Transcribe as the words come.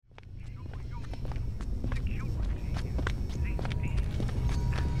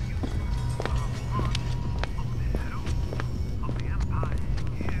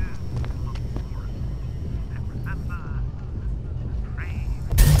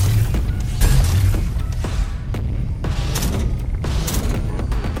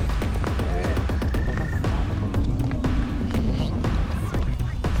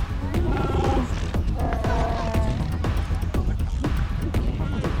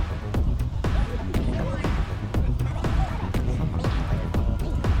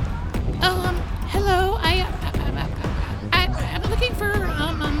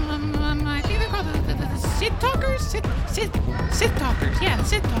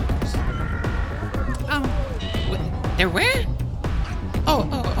They're where?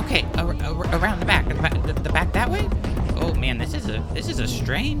 Oh, okay. Around the back. The back that way? Oh man, this is a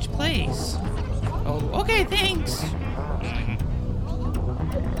strange place. Oh, okay, thanks.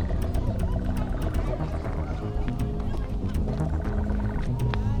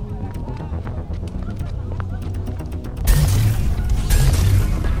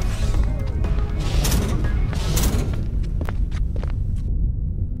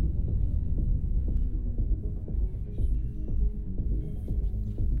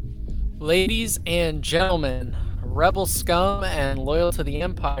 Ladies and gentlemen, rebel scum and loyal to the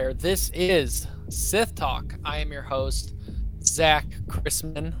Empire, this is Sith Talk. I am your host, Zach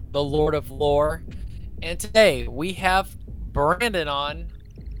Chrisman, the Lord of Lore. And today we have Brandon on,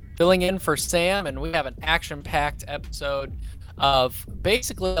 filling in for Sam, and we have an action-packed episode of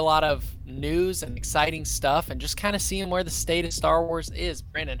basically a lot of news and exciting stuff and just kind of seeing where the state of Star Wars is.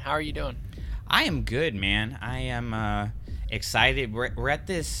 Brandon, how are you doing? I am good, man. I am excited. We're at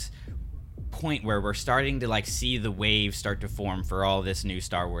this point where we're starting to see the wave start to form for all this new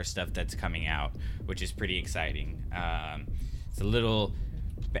Star Wars stuff that's coming out, which is pretty exciting. It's a little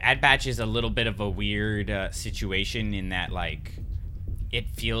Bad Batch is a little bit of a weird situation in that it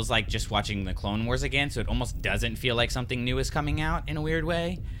feels like just watching the Clone Wars again, so it almost doesn't feel like something new is coming out in a weird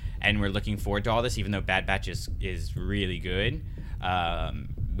way, and we're looking forward to all this, even though Bad Batch is really good.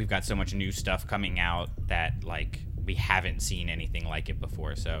 We've got so much new stuff coming out that we haven't seen anything like it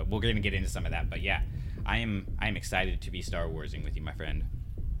before, so we're going to get into some of that. But yeah, I'm excited to be Star Warsing with you, my friend.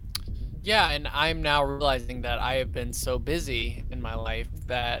 Yeah, and I'm now realizing that I have been so busy in my life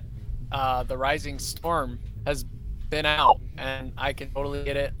that The Rising Storm has been out, and I can totally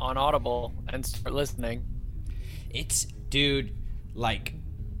get it on Audible and start listening. It's, dude,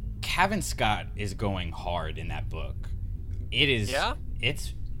 Cavan Scott is going hard in that book. It is. Yeah?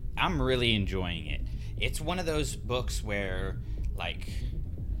 I'm really enjoying it. It's one of those books where,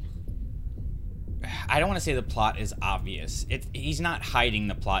 I don't want to say the plot is obvious. He's not hiding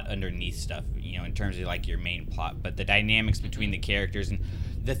the plot underneath stuff, in terms of, your main plot. But the dynamics between the characters, and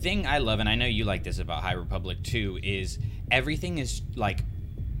the thing I love, and I know you like this about High Republic too, is everything is,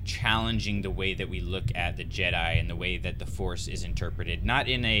 challenging the way that we look at the Jedi and the way that the Force is interpreted. Not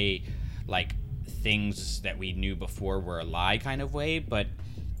in a, things that we knew before were a lie kind of way, but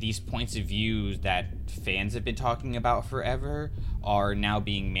these points of view that fans have been talking about forever are now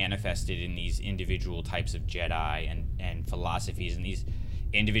being manifested in these individual types of Jedi and philosophies and these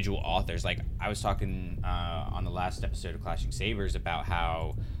individual authors. I was talking on the last episode of Clashing Sabers about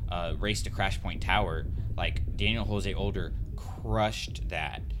how Race to Crash Point Tower, Daniel Jose Older crushed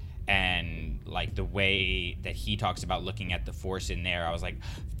that. And the way that he talks about looking at the Force in there, I was like,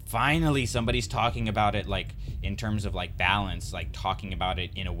 finally somebody's talking about it in terms of balance, talking about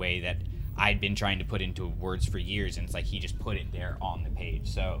it in a way that I'd been trying to put into words for years, and it's he just put it there on the page.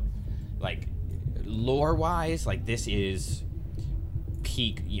 So lore wise, this is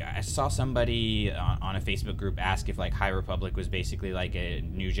peak. Yeah, I saw somebody on a Facebook group ask if High Republic was basically a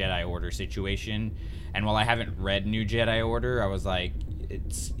New Jedi Order situation, and while I haven't read New Jedi Order, I was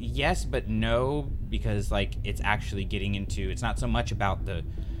it's yes but no, because it's actually getting into, it's not so much about the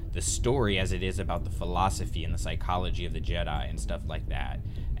story as it is about the philosophy and the psychology of the Jedi and stuff like that,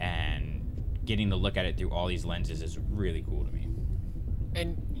 and getting to look at it through all these lenses is really cool to me.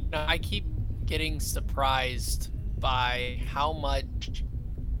 And I keep getting surprised by how much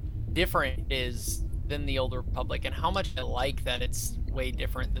different it is than the Old Republic, and how much I like that it's way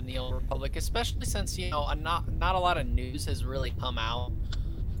different than the Old Republic, especially since not a lot of news has really come out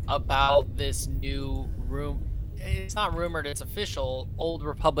about this new it's not rumored, it's official Old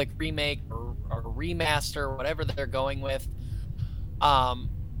Republic remake or remaster, whatever they're going with.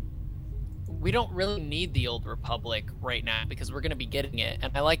 We don't really need the Old Republic right now because we're going to be getting it,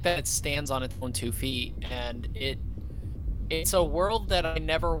 and I like that it stands on its own 2 feet, and it's a world that I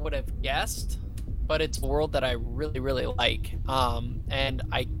never would have guessed, but it's a world that I really, really like. And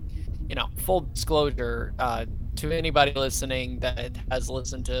I, full disclosure, to anybody listening that has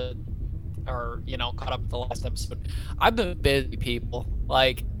listened to or caught up with the last episode, I've been busy, people.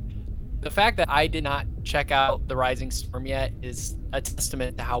 The fact that I did not check out The Rising Storm yet is a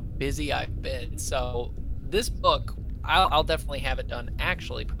testament to how busy I've been. So this book, I'll definitely have it done,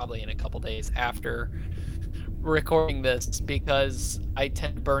 actually probably in a couple days after recording this, because I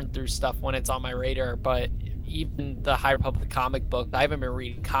tend to burn through stuff when it's on my radar. But even the High Republic comic book, I haven't been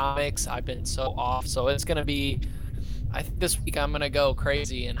reading comics. I've been so off. So it's going to be, I think this week I'm going to go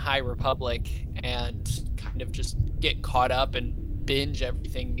crazy in High Republic and kind of just get caught up and binge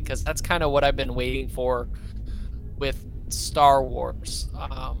everything, because that's kind of what I've been waiting for with Star Wars.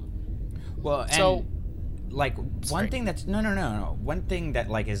 like one thing that's no. One thing that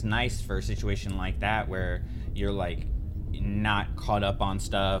like is nice for a situation like that where you're like not caught up on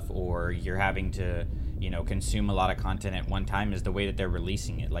stuff or you're having to, consume a lot of content at one time is the way that they're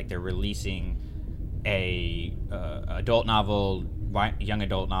releasing it. Like they're releasing a adult novel, young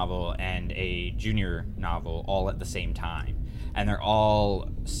adult novel, and a junior novel all at the same time. And they're all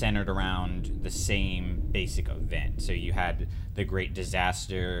centered around the same basic event. So you had the Great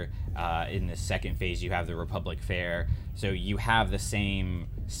Disaster. In the second phase, you have the Republic Fair. So you have the same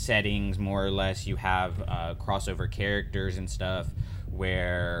settings, more or less. You have crossover characters and stuff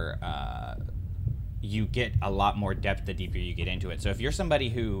where you get a lot more depth the deeper you get into it. So if you're somebody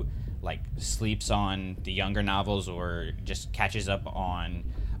who like sleeps on the younger novels or just catches up on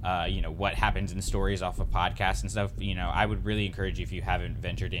what happens in stories off of podcasts and stuff, I would really encourage you, if you haven't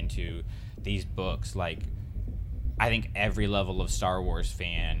ventured into these books, like I think every level of Star Wars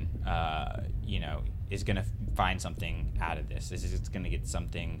fan is going to find something out of this. It's going to get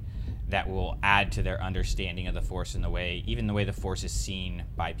something that will add to their understanding of the Force and the way the Force is seen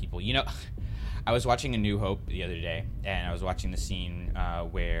by people. I was watching A New Hope the other day, and I was watching the scene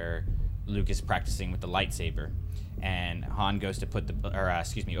where Luke is practicing with the lightsaber, and Obi-Wan goes to put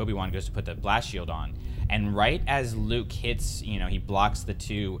the blast shield on, and right as Luke hits, he blocks the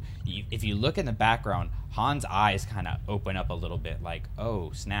two. If you look in the background, Han's eyes kind of open up a little bit, like,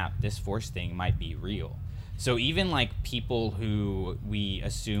 oh snap, this Force thing might be real. So even like people who we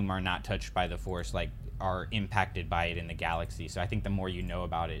assume are not touched by the Force, like, are impacted by it in the galaxy. So I think the more you know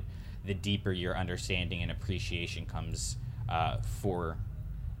about it, the deeper your understanding and appreciation comes for,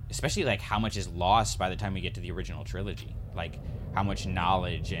 especially like how much is lost by the time we get to the original trilogy, like how much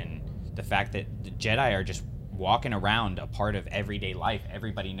knowledge and the fact that the Jedi are just walking around a part of everyday life.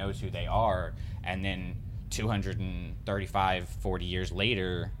 Everybody knows who they are, and then 40 years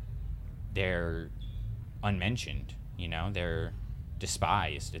later, they're unmentioned. They're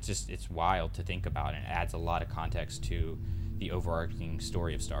despised. It's wild to think about, and it adds a lot of context to the overarching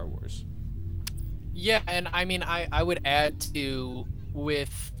story of Star Wars. Yeah, and I mean, I would add to,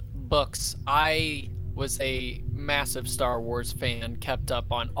 with books, I was a massive Star Wars fan, kept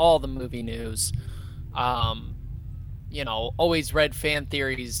up on all the movie news, always read fan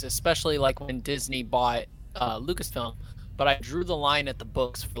theories, especially like when Disney bought Lucasfilm, but I drew the line at the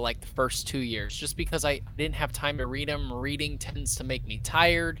books for like the first 2 years, just because I didn't have time to read them. Reading tends to make me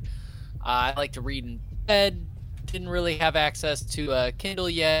tired. I like to read in bed. Didn't really have access to a Kindle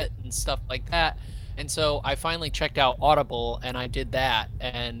yet and stuff like that. And so I finally checked out Audible, and I did that.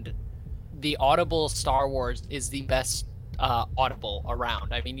 And the Audible Star Wars is the best Audible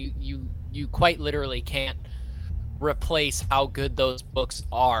around. I mean, you quite literally can't replace how good those books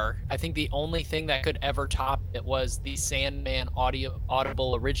are. I think the only thing that could ever top it was the Sandman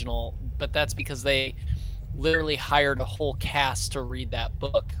Audible original, but that's because they literally hired a whole cast to read that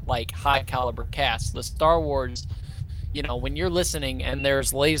book, like high caliber cast. The Star Wars, when you're listening and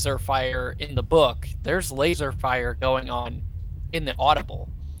there's laser fire in the book, there's laser fire going on in the Audible.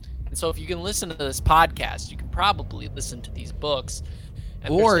 And so if you can listen to this podcast, you can probably listen to these books.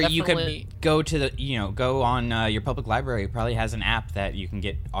 And or you could go to go on your public library. It probably has an app that you can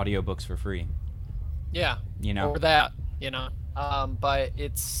get audiobooks for free. Yeah. Or that, but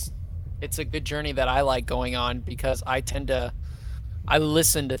it's a good journey that I like going on, because I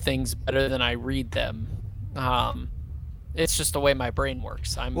listen to things better than I read them. It's just the way my brain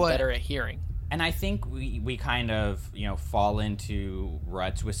works. I'm better at hearing. And I think we kind of, fall into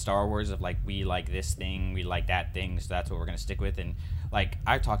ruts with Star Wars of like, we like this thing, we like that thing, so that's what we're going to stick with. And like,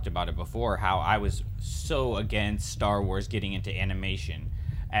 I talked about it before, how I was so against Star Wars getting into animation.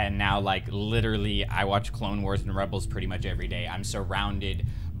 And now, like, literally, I watch Clone Wars and Rebels pretty much every day. I'm surrounded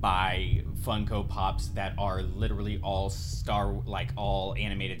by Funko Pops that are literally all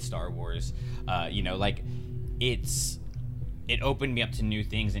animated Star Wars. It opened me up to new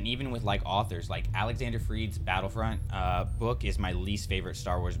things. And even with like authors, like Alexander Freed's Battlefront book is my least favorite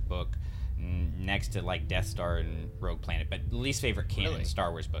Star Wars book, next to like Death Star and Rogue Planet, but least favorite canon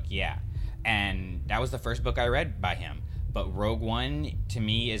Star Wars book. Yeah. And that was the first book I read by him. But Rogue One, to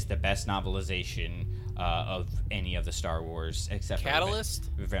me, is the best novelization of any of the Star Wars, except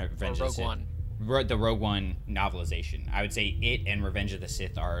Catalyst? Revenge of the Sith. One? The Rogue One novelization. I would say it and Revenge of the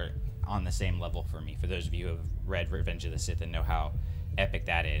Sith are on the same level for me, for those of you who have read Revenge of the Sith and know how epic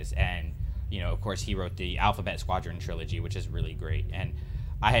that is. And, of course, he wrote the Alphabet Squadron trilogy, which is really great. And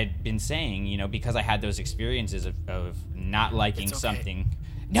I had been saying, because I had those experiences of not liking something.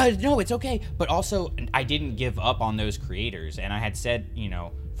 No, it's okay. But also, I didn't give up on those creators. And I had said,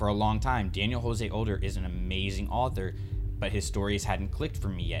 for a long time, Daniel Jose Older is an amazing author. but his stories hadn't clicked for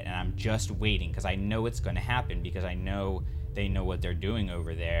me yet, and I'm just waiting because I know it's going to happen, because I know they know what they're doing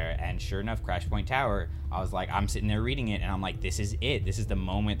over there. And sure enough, Crash Point Tower, I was like, I'm sitting there reading it, and I'm like, this is it. This is the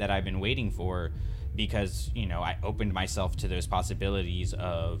moment that I've been waiting for, because, you know, I opened myself to those possibilities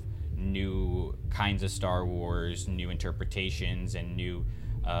of new kinds of Star Wars, new interpretations, and new,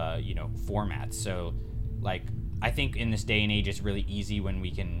 you know, formats. So, like, I think in this day and age, it's really easy when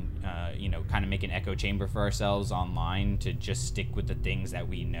we can, you know, kind of make an echo chamber for ourselves online to just stick with the things that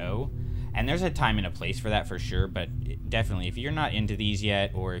we know. And there's a time and a place for that, for sure. But definitely, if you're not into these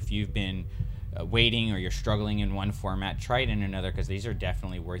yet, or if you've been waiting, or you're struggling in one format, try it in another, because these are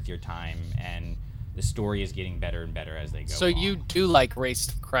definitely worth your time. And the story is getting better and better as they go. So you do like Race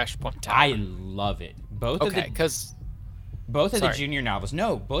to Crash Point Tower? I love it. Both of the junior novels.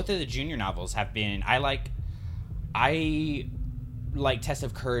 No, both of the junior novels have been. I like Test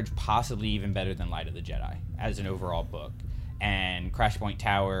of Courage possibly even better than Light of the Jedi as an overall book. And Crash Point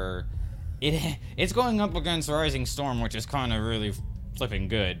Tower, it's going up against Rising Storm, which is kind of really flipping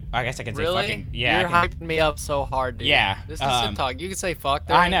good. I guess I could say fucking, yeah. You're hyping me up so hard, dude. Yeah. This is a talk. You can say fuck.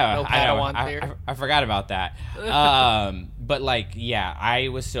 There I know. No Padawan there. I forgot about that. But like, yeah, I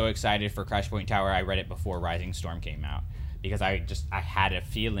was so excited for Crash Point Tower. I read it before Rising Storm came out, because I had a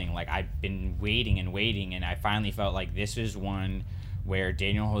feeling like I've been waiting, and I finally felt like this is one where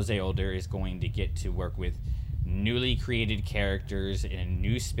Daniel Jose Older is going to get to work with newly created characters in a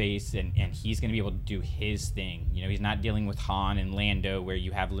new space, and he's going to be able to do his thing. You know, he's not dealing with Han and Lando where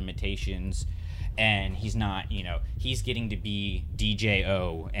you have limitations, and he's not, you know, he's getting to be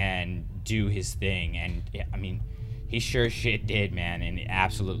DJO and do his thing. And I mean, he sure shit did, man, and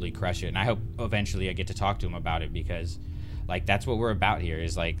absolutely crushed it. And I hope eventually I get to talk to him about it, because like that's what we're about here,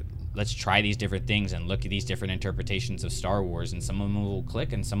 is like, let's try these different things and look at these different interpretations of Star Wars, and some of them will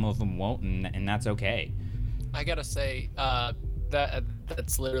click and some of them won't, and that's okay. I gotta say,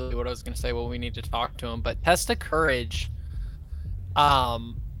 that's literally what I was gonna say. Well, we need to talk to him. But Test of Courage,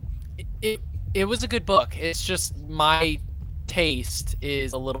 it was a good book. It's just my taste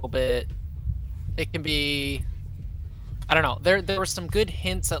is a little bit. It can be, I don't know. There were some good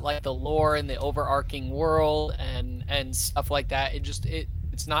hints at like the lore and the overarching world and stuff like that.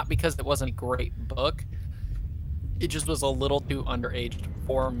 It's not because it wasn't a great book. It just was a little too underaged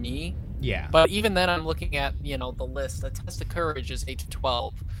for me. Yeah. But even then, I'm looking at, you know, the list. The Test of Courage is 8 to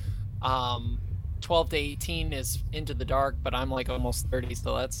 12. 12 to 18 is Into the Dark, but I'm like almost 30,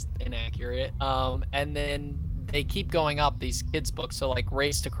 so that's inaccurate. And then they keep going up, these kids' books. So like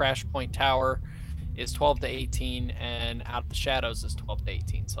Race to Crash Point Tower is 12 to 18, and Out of the Shadows is 12 to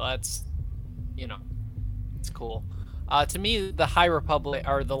 18. So that's, you know, it's cool. To me, the High Republic,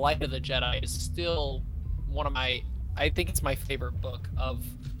 or the Light of the Jedi, is still one of my, I think it's my favorite book of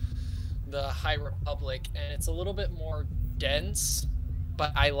the High Republic, and it's a little bit more dense,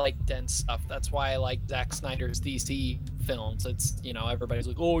 but I like dense stuff. That's why I like Zack Snyder's DC films. It's, you know, everybody's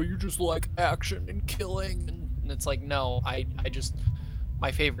like, oh, you just like action and killing, and it's like, no, I just,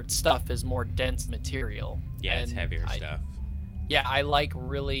 my favorite stuff is more dense material. Yeah, it's heavier stuff. Yeah, I like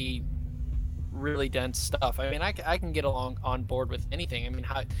really dense stuff. I mean, I can get along on board with anything. I mean,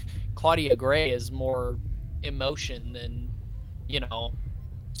 Claudia Gray is more emotion than, you know,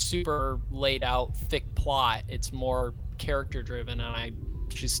 super laid out thick plot. It's more character driven, and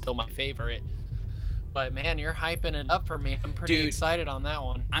she's still my favorite. But man, you're hyping it up for me. I'm pretty excited on that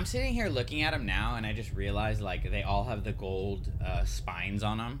one. I'm sitting here looking at them now, and I just realized like they all have the gold spines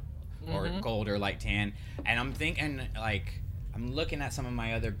on them, or gold or light tan. And I'm thinking like, I'm looking at some of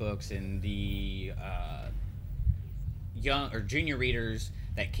my other books in the young or junior readers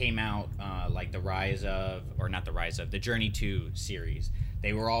that came out, like the Journey 2 series.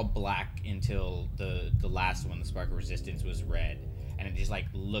 They were all black until the last one, the Spark of Resistance, was red, and it just like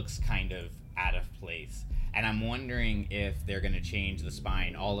looks kind of out of place. And I'm wondering if they're going to change the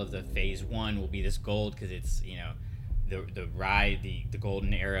spine. All of the Phase 1 will be this gold, because it's, you know, the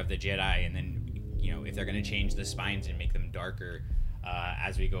golden era of the Jedi, and then, you know, if they're going to change the spines and make them darker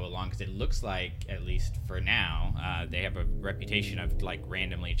as we go along, because it looks like, at least for now, they have a reputation of like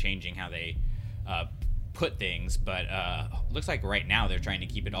randomly changing how they put things, but looks like right now they're trying to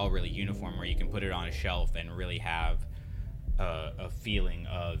keep it all really uniform, where you can put it on a shelf and really have a feeling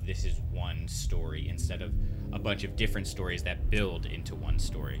of this is one story instead of a bunch of different stories that build into one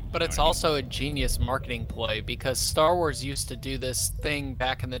story. But it's also a genius marketing ploy, because Star Wars used to do this thing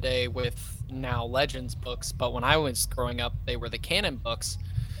back in the day with now Legends books, but when I was growing up, they were the canon books,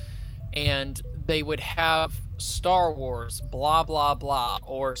 and they would have Star Wars blah blah blah,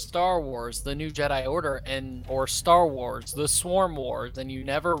 or Star Wars the New Jedi Order, or Star Wars the Swarm Wars, and you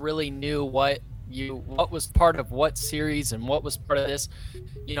never really knew what what was part of what series and what was part of this.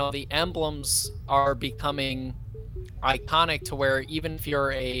 The emblems are becoming iconic to where even if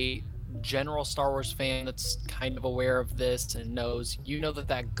you're a general Star Wars fan that's kind of aware of this and knows,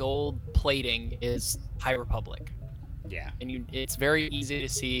 that gold plating is High Republic. Yeah. And it's very easy to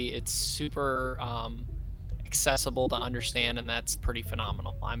see. It's super accessible to understand, and that's pretty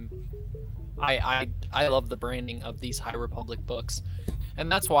phenomenal. I love the branding of these High Republic books,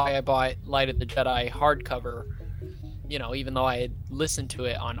 and that's why I bought Light of the Jedi hardcover. Even though I had listened to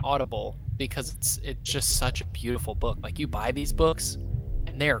it on Audible, because it's just such a beautiful book. Like, you buy these books,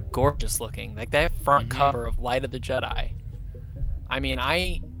 and they are gorgeous looking. Like that front cover of Light of the Jedi. I mean,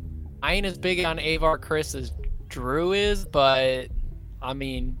 I ain't as big on Avar Kriss as Drew is, but I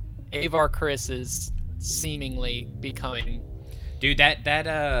mean, Avar Kriss is seemingly becoming. Dude,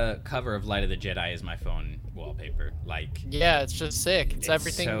 that cover of Light of the Jedi is my phone wallpaper. Like, yeah, it's just sick. It's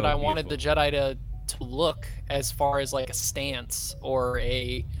everything so that I wanted the beautiful. Jedi to look, as far as like a stance or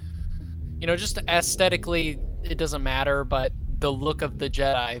a, just aesthetically, it doesn't matter, but the look of the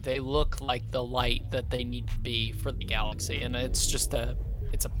Jedi, they look like the light that they need to be for the galaxy, and it's a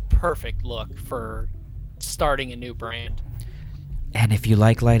perfect look for starting a new brand. And if you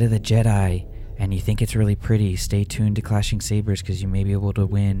like Light of the Jedi and you think it's really pretty, stay tuned to Clashing Sabers, because you may be able to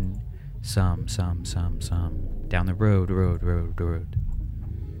win some down the road.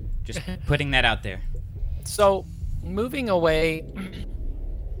 Just putting that out there. So, moving away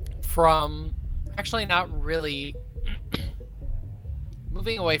from, actually not really,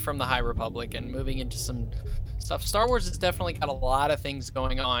 moving away from the High Republic and moving into some stuff. Star Wars has definitely got a lot of things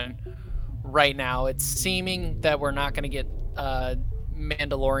going on right now. It's seeming that we're not going to get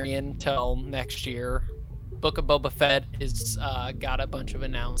Mandalorian till next year. Book of Boba Fett is got a bunch of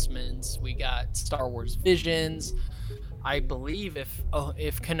announcements. We got Star Wars Visions. I believe if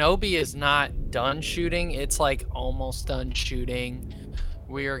Kenobi is not done shooting, it's like almost done shooting.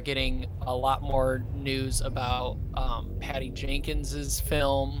 We are getting a lot more news about Patty Jenkins's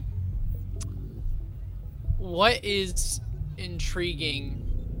film. What is intriguing?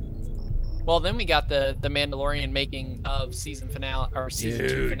 Well, then we got the Mandalorian making of season finale, or season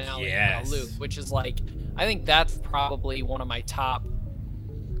 2 finale, yes. Luke, which is like, I think that's probably one of my top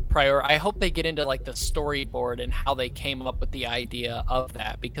prior. I hope they get into like the storyboard and how they came up with the idea of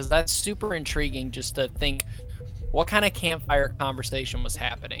that, because that's super intriguing just to think what kind of campfire conversation was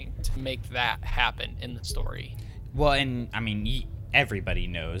happening to make that happen in the story. Well, and I mean, everybody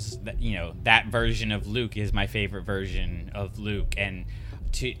knows that, that version of Luke is my favorite version of Luke, and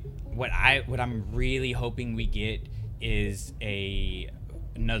what I'm really hoping we get is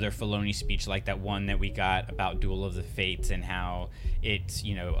another Filoni speech like that one that we got about Duel of the Fates, and how it's,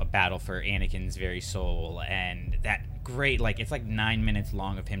 a battle for Anakin's very soul, and that great, like, it's like 9 minutes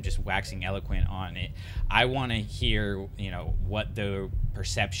long of him just waxing eloquent on it. I want to hear, what the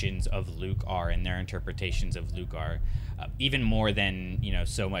perceptions of Luke are and their interpretations of Luke are, even more than,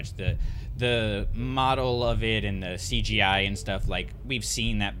 so much the model of it and the CGI and stuff. Like, we've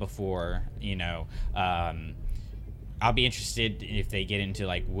seen that before, I'll be interested if they get into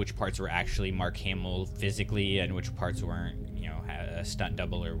like which parts were actually Mark Hamill physically and which parts weren't, a stunt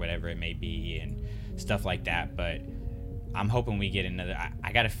double or whatever it may be, and stuff like that. But I'm hoping we get another.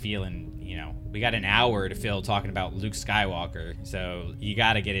 I got a feeling, we got an hour to fill talking about Luke Skywalker, so you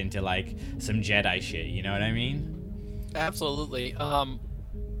got to get into like some Jedi shit. You know what I mean? Absolutely. I'm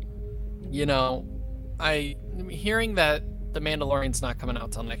hearing that the Mandalorian's not coming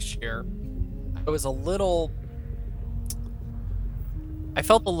out till next year. I felt a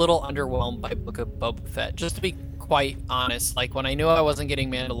little underwhelmed by Book of Boba Fett, just to be quite honest. Like, when I knew I wasn't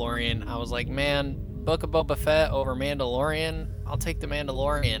getting Mandalorian, I was like, man, Book of Boba Fett over Mandalorian, I'll take the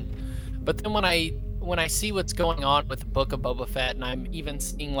Mandalorian. But then when I see what's going on with Book of Boba Fett, and I'm even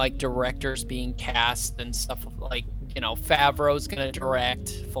seeing like directors being cast and stuff, like, Favreau's gonna direct,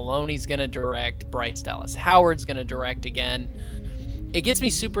 Filoni's gonna direct, Bryce Dallas Howard's gonna direct again, it gets me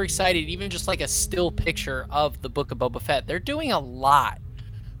super excited. Even just like a still picture of the Book of Boba Fett. They're doing a lot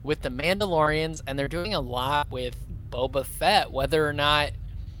with the Mandalorians, and they're doing a lot with Boba Fett. Whether or not,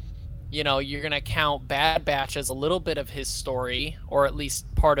 you're going to count Bad Batch as a little bit of his story, or at least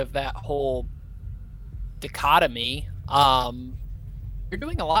part of that whole dichotomy, you're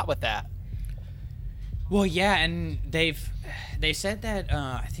doing a lot with that. Well, yeah, and they said that,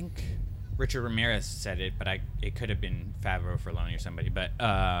 I think Richard Ramirez said it, but it could have been Favreau, Filoni, or somebody. But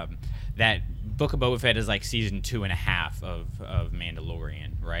that Book of Boba Fett is like season 2.5 of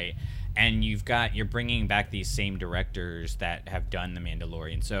Mandalorian, right? And you're bringing back these same directors that have done the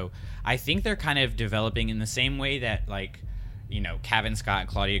Mandalorian. So I think they're kind of developing in the same way that, like, Cavan Scott,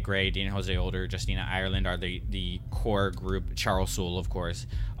 Claudia Gray, Daniel Jose Older, Justina Ireland are the core group. Charles Soule, of course,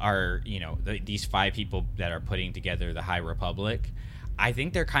 are these 5 people that are putting together the High Republic. I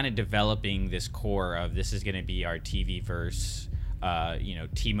think they're kind of developing this core of this is going to be our TV verse,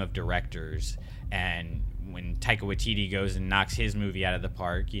 team of directors. And when Taika Waititi goes and knocks his movie out of the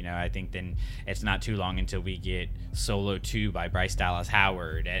park, I think then it's not too long until we get Solo 2 by Bryce Dallas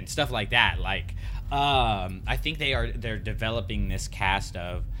Howard and stuff like that. Like, I think they're developing this cast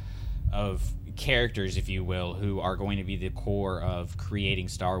of characters, if you will, who are going to be the core of creating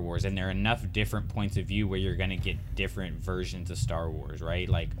Star Wars. And there are enough different points of view where you're going to get different versions of Star Wars, right?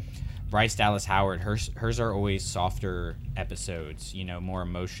 Like Bryce Dallas Howard, hers are always softer episodes, more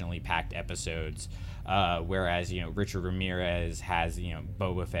emotionally packed episodes. Whereas, Richard Ramirez has,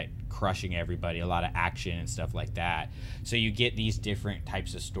 Boba Fett crushing everybody, a lot of action and stuff like that. So you get these different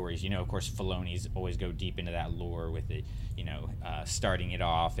types of stories. Of course, Filoni's always go deep into that lore with it, starting it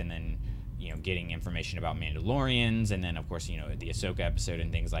off and then, getting information about Mandalorians and then, of course, the Ahsoka episode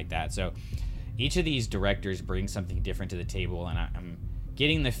and things like that. So each of these directors brings something different to the table, and I'm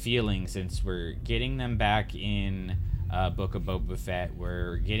getting the feeling, since we're getting them back in Book of Boba Fett,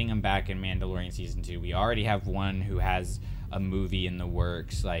 we're getting them back in Mandalorian Season 2. We already have one who has a movie in the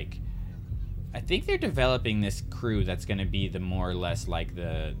works. Like, I think they're developing this crew that's going to be the more or less like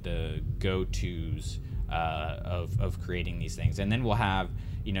the go-tos of creating these things. And then we'll have,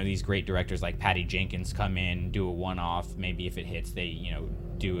 these great directors like Patty Jenkins come in, do a one-off. Maybe if it hits, they,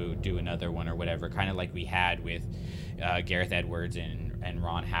 do another one or whatever, kind of like we had with Gareth Edwards and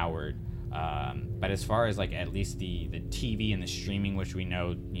Ron Howard. But as far as like at least the TV and the streaming, which we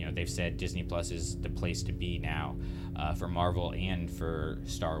know, they've said Disney Plus is the place to be now for Marvel and for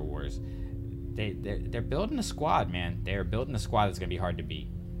Star Wars. They're building a squad, man. They're building a squad that's gonna be hard to beat.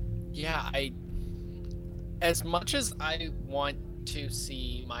 Yeah, as much as I want to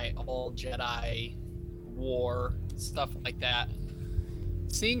see my all Jedi war stuff like that,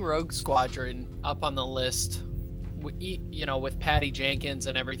 seeing Rogue Squadron up on the list, with Patty Jenkins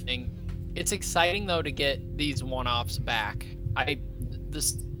and everything. It's exciting though to get these one-offs back.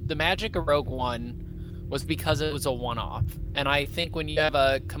 The magic of Rogue One was because it was a one-off, and I think when you have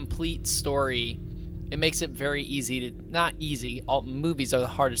a complete story, it makes it very easy to not easy. All movies are the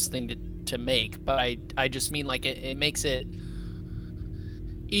hardest thing to make, but I just mean like it makes it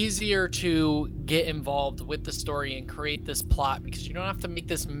easier to get involved with the story and create this plot, because you don't have to make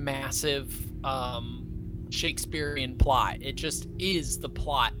this massive Shakespearean plot. It just is the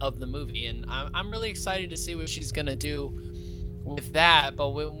plot of the movie, and I'm really excited to see what she's gonna do with that. But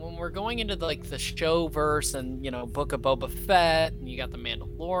when we're going into like the show verse and Book of Boba Fett, and you got the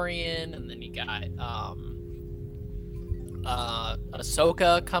Mandalorian, and then you got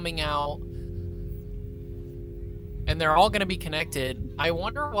Ahsoka coming out, and they're all gonna be connected. I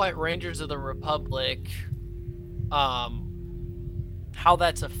wonder what Rangers of the Republic how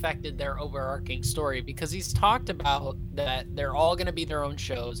that's affected their overarching story, because he's talked about that they're all going to be their own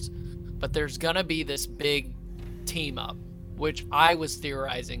shows, but there's going to be this big team up, which I was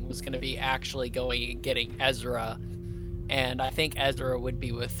theorizing was going to be actually going and getting Ezra, and I think Ezra would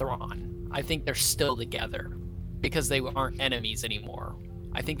be with Thrawn. I think they're still together because they aren't enemies anymore.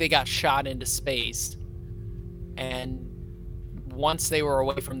 I think they got shot into space, and once they were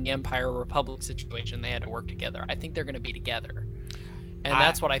away from the Empire Republic situation, they had to work together. I think they're going to be together. And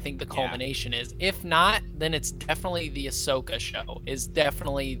that's what I think the culmination is. If not, then it's definitely the Ahsoka show. Is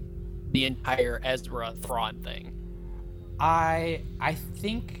definitely the entire Ezra Thrawn thing. I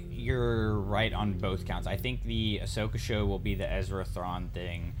think you're right on both counts. I think the Ahsoka show will be the Ezra Thrawn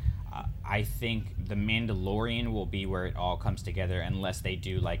thing. I think the Mandalorian will be where it all comes together, unless they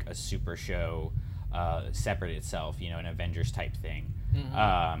do like a super show separate itself, an Avengers type thing.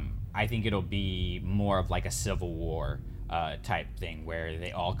 Mm-hmm. I think it'll be more of like a Civil War type thing where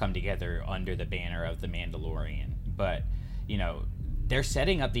they all come together under the banner of the Mandalorian. But they're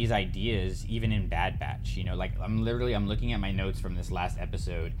setting up these ideas even in Bad Batch. Like I'm looking at my notes from this last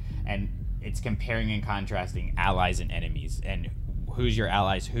episode, and it's comparing and contrasting allies and enemies, and who's your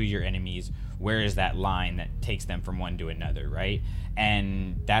allies, who's your enemies, where is that line that takes them from one to another, right?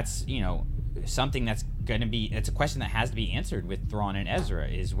 And that's something that's going to be, it's a question that has to be answered with Thrawn and Ezra,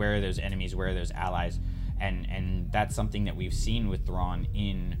 is where are those enemies, where are those allies? And that's something that we've seen with Thrawn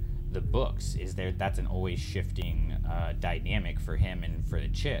in the books, is that's an always shifting dynamic for him and for the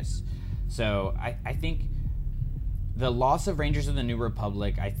Chiss. So I think the loss of Rangers of the New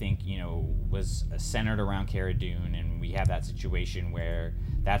Republic, I think, was centered around Cara Dune, and we have that situation where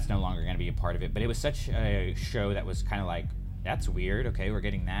that's no longer going to be a part of it. But it was such a show that was kind of like, that's weird, okay, we're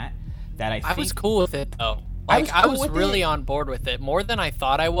getting that I think, was cool with it, though. Like, I cool was with really it. on board with it, more than I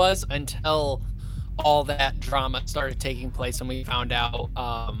thought I was, until all that drama started taking place and we found out,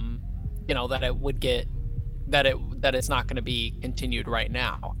 that it would get that it's not going to be continued right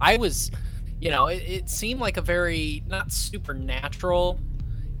now. I was, it seemed like a very not supernatural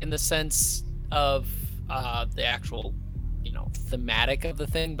in the sense of the actual thematic of the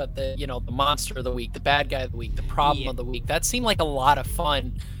thing, but the monster of the week, the bad guy of the week, the problem of the week. That seemed like a lot of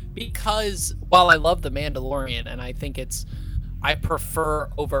fun, because while I love The Mandalorian and I think I prefer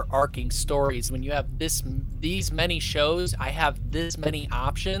overarching stories, when you have these many shows, I have this many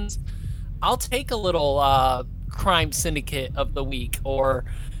options. I'll take a little Crime Syndicate of the week, or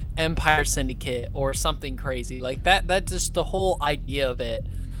Empire Syndicate, or something crazy like that. That just, the whole idea of it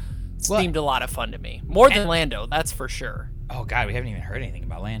seemed a lot of fun to me, more than Lando, that's for sure. Oh God, we haven't even heard anything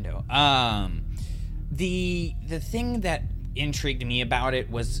about Lando. The thing that intrigued me about it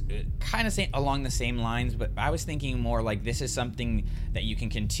was kind of along the same lines, but I was thinking more like this is something that you can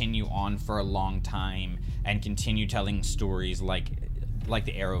continue on for a long time and continue telling stories like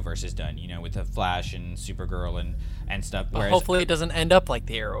the Arrowverse has done, with the Flash and Supergirl and stuff. But hopefully it doesn't end up like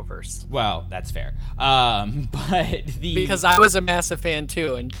the Arrowverse. Well, that's fair. But because I was a massive fan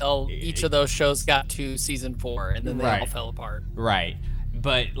too until each of those shows got to season 4, and then they all fell apart. Right.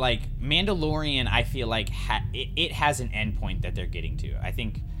 But like Mandalorian, I feel like it has an endpoint that they're getting to. I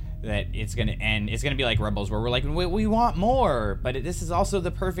think that it's gonna end. It's gonna be like Rebels, where we're like, we want more, but this is also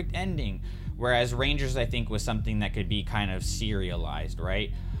the perfect ending. Whereas Rangers, I think, was something that could be kind of serialized,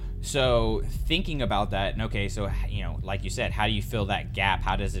 right? So thinking about that, and okay, so like you said, how do you fill that gap?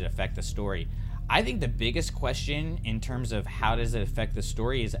 How does it affect the story? I think the biggest question in terms of how does it affect the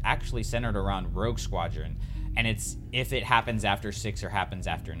story is actually centered around Rogue Squadron. And it's if it happens after 6 or happens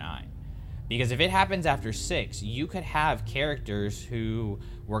after 9. Because if it happens after 6, you could have characters who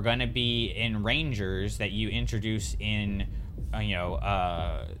were going to be in Rangers that you introduce in,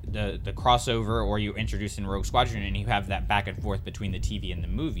 the crossover, or you introduce in Rogue Squadron, and you have that back and forth between the TV and the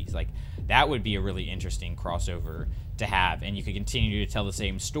movies. Like, that would be a really interesting crossover to have. And you could continue to tell the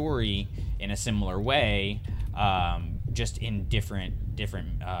same story in a similar way, just in different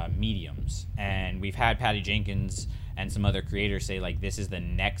mediums. And we've had Patty Jenkins and some other creators say, like, this is the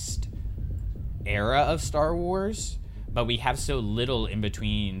next era of Star Wars, but we have so little in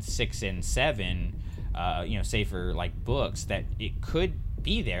between 6 and 7, say for like books, that it could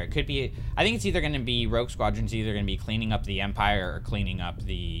be there. It could be, I think it's either going to be Rogue Squadron's either going to be cleaning up the Empire or cleaning up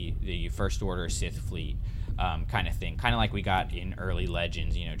the First Order Sith fleet, kind of thing. Kind of like we got in early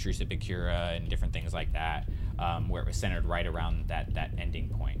Legends, Truce at Bakura and different things like that, where it was centered right around that ending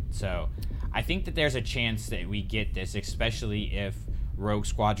point. So I think that there's a chance that we get this, especially if Rogue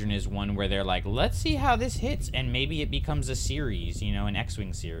Squadron is one where they're like, let's see how this hits, and maybe it becomes a series, an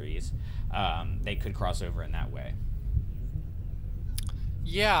X-Wing series. They could cross over in that way.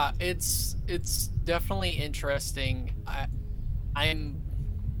 Yeah, it's definitely interesting.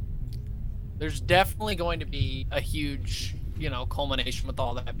 There's definitely going to be a huge, culmination with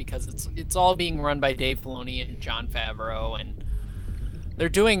all that, because it's all being run by Dave Filoni and Jon Favreau, and they're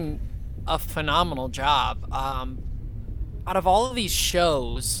doing a phenomenal job. Out of all of these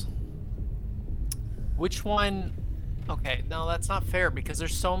shows, which one? Okay, no, that's not fair, because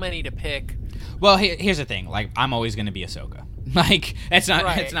there's so many to pick. Well, here's the thing. Like, I'm always going to be Ahsoka. Like, it's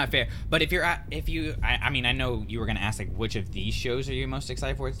not fair. But I know you were going to ask, like, which of these shows are you most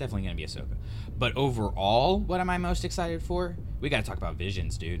excited for? It's definitely going to be Ahsoka. But overall, what am I most excited for? We got to talk about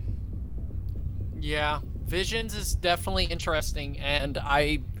Visions, dude. Yeah, Visions is definitely interesting, and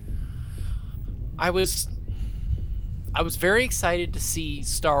I was very excited to see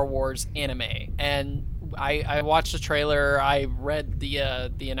Star Wars anime, and I watched the trailer, I read the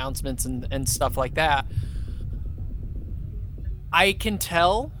announcements and stuff like that. I can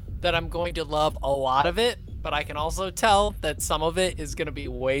tell that I'm going to love a lot of it, but I can also tell that some of it is going to be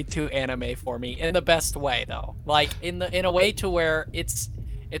way too anime for me, in the best way, though. Like, in a way to where it's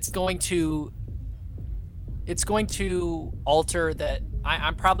going to alter that.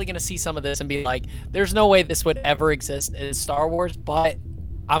 I'm probably going to see some of this and be like, there's no way this would ever exist in Star Wars, but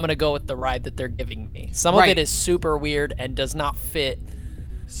I'm going to go with the ride that they're giving me. Some of it is super weird and does not fit.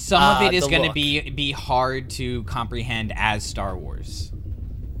 Some of it is going to be hard to comprehend as Star Wars.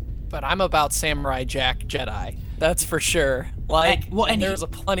 But I'm about Samurai Jack Jedi. That's for sure. Like, and there's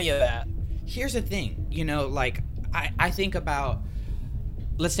plenty of that. Here's the thing. I think about,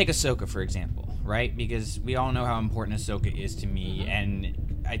 let's take Ahsoka, for example. Right? Because we all know how important Ahsoka is to me,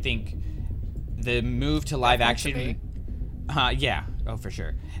 and I think the move to live action, yeah, oh for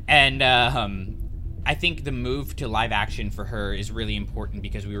sure. And I think the move to live action for her is really important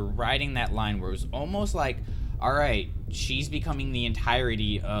because we were riding that line where it was almost like, all right, she's becoming the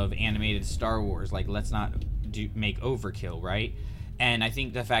entirety of animated Star Wars. Like, let's not make overkill, right? And I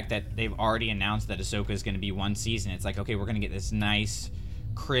think the fact that they've already announced that Ahsoka is going to be one season, it's like, okay, we're going to get this nice,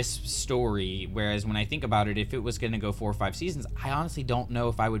 crisp story. Whereas when I think about it, if it was going to go 4 or 5 seasons, I honestly don't know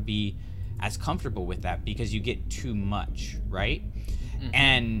if I would be as comfortable with that because you get too much, right? Mm-hmm.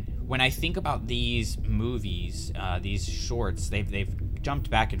 And when I think about these movies, these shorts, they've jumped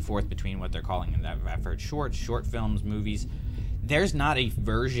back and forth between what they're calling them. I've heard short films, movies. There's not a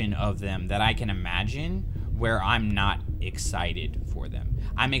version of them that I can imagine where I'm not excited for them.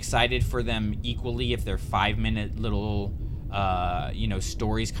 I'm excited for them equally if they're 5-minute little,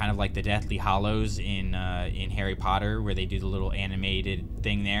 stories, kind of like the Deathly Hallows in Harry Potter, where they do the little animated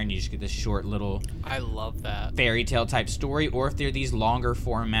thing there, and you just get this short little. I love that fairy tale type story. Or if they're these longer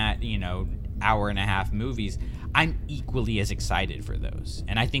format, hour and a half movies, I'm equally as excited for those.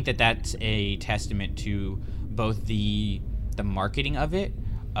 And I think that that's a testament to both the marketing of it,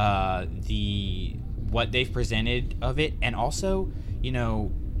 what they've presented of it, and also,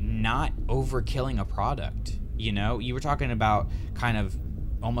 not overkilling a product. You were talking about kind of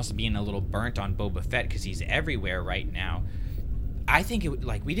almost being a little burnt on Boba Fett because he's everywhere right now. I think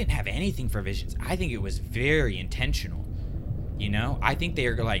we didn't have anything for Visions. I think it was very intentional. I think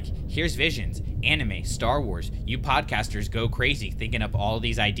they're like, here's Visions, anime, Star Wars. You podcasters go crazy thinking up all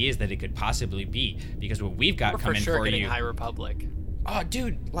these ideas that it could possibly be, because what we've got coming for getting you. High Republic. Oh,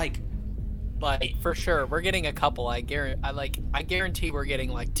 dude, like for sure, we're getting a couple. I guarantee we're getting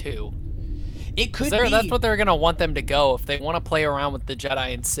like 2. It could be. That's what they're gonna want them to go if they want to play around with the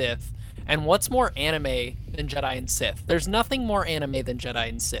Jedi and Sith. And what's more anime than Jedi and Sith? There's nothing more anime than Jedi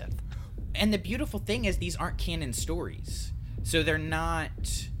and Sith. And the beautiful thing is these aren't canon stories, so they're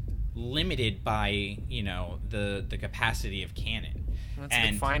not limited by the capacity of canon. That's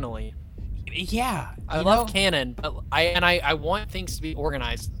good, finally. Yeah, I love canon, but I want things to be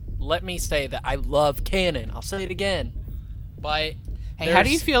organized. Let me say that I love canon. I'll say it again. But hey, how do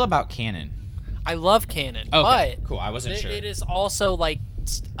you feel about canon? I love canon. Okay, but cool. I wasn't sure. It is also like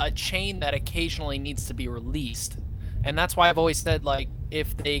a chain that occasionally needs to be released, and that's why I've always said, like,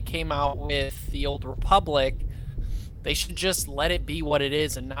 if they came out with the Old Republic, they should just let it be what it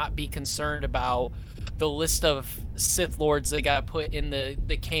is and not be concerned about the list of Sith Lords that got put in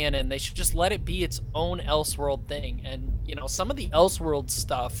the canon. They should just let it be its own Elseworld thing. And some of the Elseworld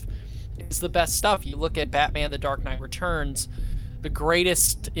stuff is the best stuff. You look at Batman: The Dark Knight Returns, the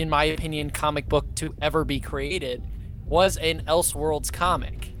greatest, in my opinion, comic book to ever be created was an Elseworlds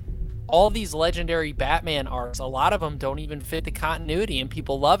comic. All these legendary Batman arcs, a lot of them don't even fit the continuity, and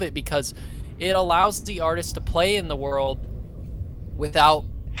people love it because it allows the artist to play in the world without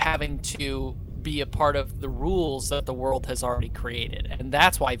having to be a part of the rules that the world has already created. And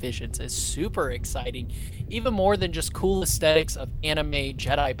that's why Visions is super exciting. Even more than just cool aesthetics of anime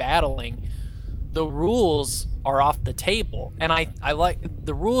Jedi battling, the rules are off the table. And I like,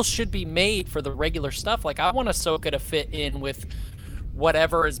 the rules should be made for the regular stuff. Like, I want Ahsoka to fit in with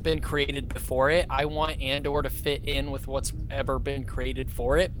whatever has been created before it. I want Andor to fit in with what's ever been created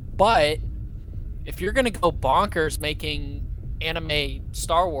for it. But if you're going to go bonkers making anime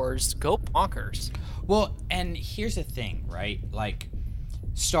Star Wars, go bonkers. Well, and here's the thing, right? Like,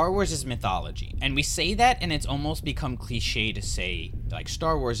 Star Wars is mythology, and we say that, and it's almost become cliche to say, like,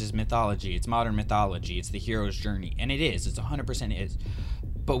 Star Wars is mythology, it's modern mythology, it's the hero's journey, and it is, it's 100% is.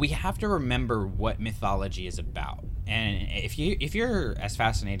 But we have to remember what mythology is about. And if you're as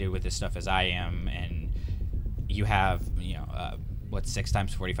fascinated with this stuff as I am, and you have 6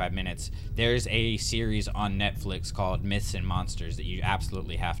 times 45 minutes, there's a series on Netflix called Myths and Monsters that you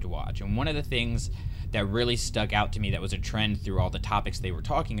absolutely have to watch. And one of the things that really stuck out to me, that was a trend through all the topics they were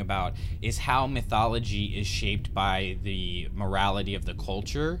talking about, is how mythology is shaped by the morality of the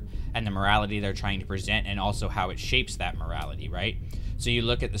culture and the morality they're trying to present, and also how it shapes that morality, right? So you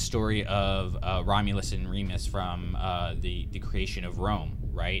look at the story of Romulus and Remus from the creation of Rome,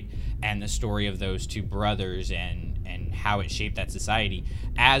 right? And the story of those two brothers and how it shaped that society.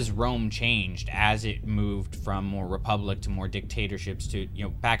 As Rome changed, as it moved from more republic to more dictatorships to,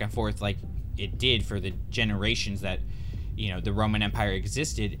 back and forth like it did for the generations that, the Roman Empire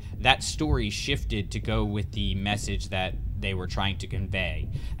existed, that story shifted to go with the message that they were trying to convey.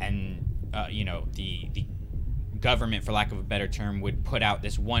 And, the government, for lack of a better term, would put out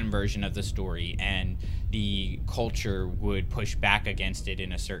this one version of the story, and the culture would push back against it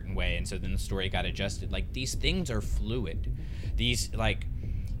in a certain way, and so then the story got adjusted. Like, these things are fluid. These, like,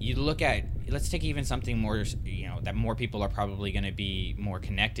 you look at, let's take even something more, that more people are probably going to be more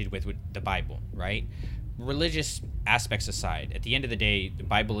connected with the Bible, right? Religious aspects aside, at the end of the day, the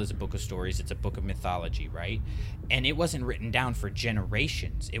Bible is a book of stories. It's a book of mythology, right? And it wasn't written down for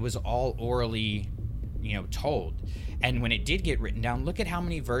generations. It was all orally, told. And when it did get written down, look at how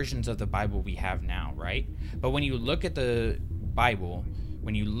many versions of the Bible we have now, right? But when you look at the Bible,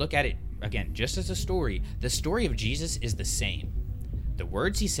 when you look at it, again, just as a story, the story of Jesus is the same. The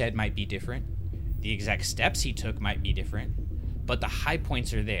words he said might be different. The exact steps he took might be different. But the high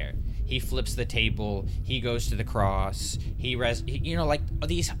points are there. He flips the table. He goes to the cross.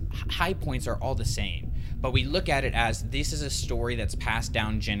 These high points are all the same. But we look at it as this is a story that's passed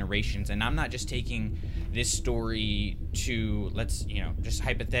down generations. And I'm not just taking this story to, let's, just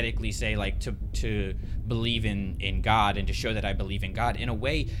hypothetically say, like, to believe in God and to show that I believe in God. In a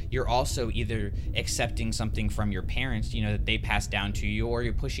way, you're also either accepting something from your parents, that they passed down to you, or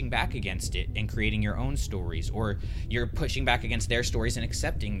you're pushing back against it and creating your own stories, or you're pushing back against their stories and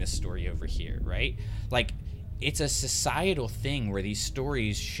accepting this story over here, right? Like, it's a societal thing where these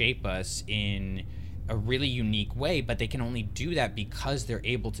stories shape us in a really unique way, but they can only do that because they're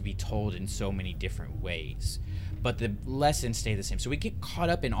able to be told in so many different ways. But the lessons stay the same. So we get caught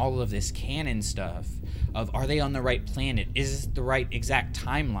up in all of this canon stuff of, are they on the right planet? Is this the right exact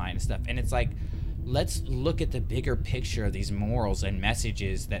timeline and stuff? And it's like, let's look at the bigger picture of these morals and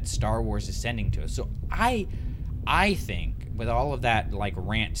messages that Star Wars is sending to us. So I think, with all of that like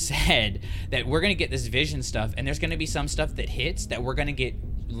rant said, that we're going to get this Vision stuff, and there's going to be some stuff that hits that we're going to get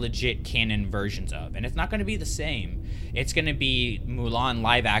legit canon versions of, and it's not going to be the same. It's going to be Mulan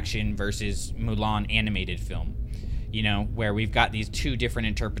live action versus Mulan animated film, where we've got these two different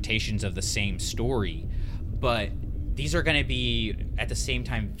interpretations of the same story, but these are going to be at the same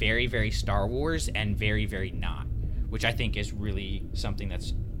time very, very Star Wars and very, very not, which I think is really something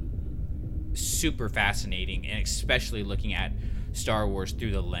that's super fascinating, and especially looking at Star Wars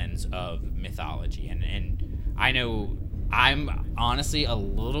through the lens of mythology. And I know I'm honestly a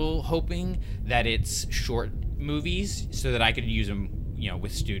little hoping that it's short movies so that I could use them,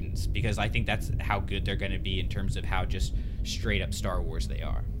 with students, because I think that's how good they're going to be in terms of how just straight up Star Wars they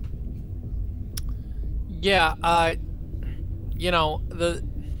are. Yeah,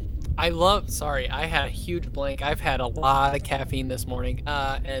 sorry, I had a huge blank. I've had a lot of caffeine this morning,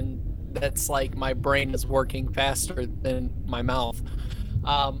 and that's like my brain is working faster than my mouth.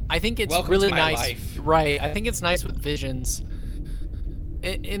 I think it's Welcome really to my nice, life. right? I think it's nice with Visions,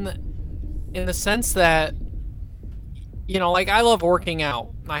 in the sense that, I love working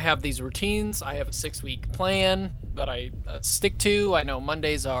out. I have these routines. I have a 6-week plan that I stick to. I know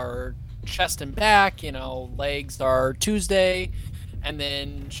Mondays are chest and back. Legs are Tuesday, and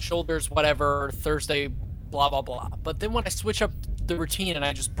then shoulders, whatever, Thursday, blah blah blah. But then when I switch up the routine and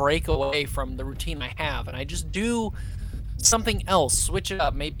I just break away from the routine I have, and I just do something else, switch it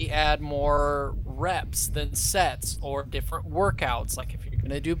up, maybe add more reps than sets, or different workouts, like if you're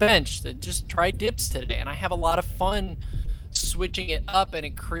gonna do bench, then just try dips today. And I have a lot of fun switching it up, and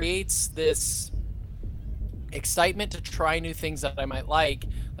it creates this excitement to try new things that I might like,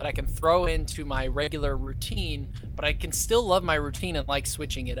 that I can throw into my regular routine, but I can still love my routine and like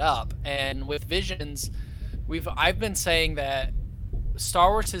switching it up. And with Visions, I've been saying that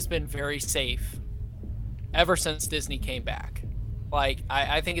Star Wars has been very safe ever since Disney came back. Like,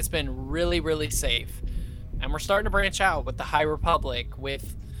 I think it's been really, really safe. And we're starting to branch out with the High Republic,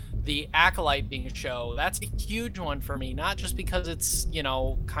 with the Acolyte being a show. That's a huge one for me, not just because it's,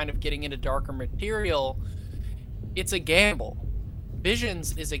 kind of getting into darker material. It's a gamble.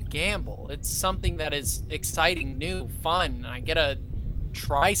 Visions is a gamble. It's something that is exciting, new, fun, and I get to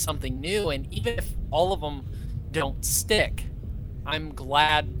try something new. And even if all of them don't stick, I'm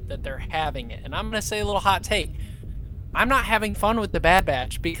glad that they're having it. And I'm going to say a little hot take. I'm not having fun with the Bad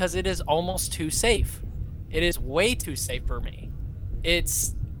Batch because it is almost too safe. It is way too safe for me.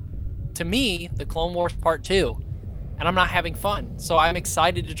 It's, to me, the Clone Wars Part 2. And I'm not having fun. So I'm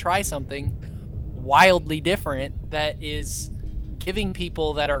excited to try something wildly different that is giving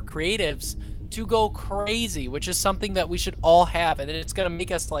people that are creatives to go crazy, which is something that we should all have. And it's going to make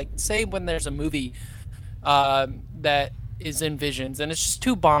us, like, say when there's a movie that is in Visions and it's just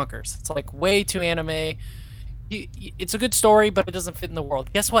too bonkers, it's like way too anime, it's a good story but it doesn't fit in the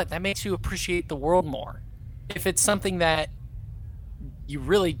world. Guess what? That makes you appreciate the world more. If it's something that you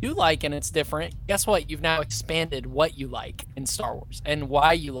really do like and it's different, guess what? You've now expanded what you like in Star Wars and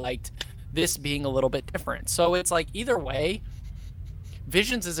why you liked this being a little bit different. So it's like, either way,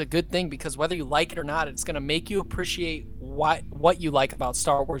 Visions is a good thing, because whether you like it or not, it's going to make you appreciate what you like about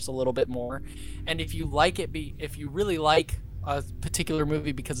Star Wars a little bit more. And if you like it, if you really like a particular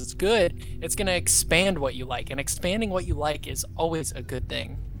movie because it's good. It's going to expand what you like, and expanding what you like is always a good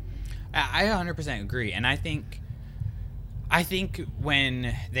thing. I 100% agree, and I think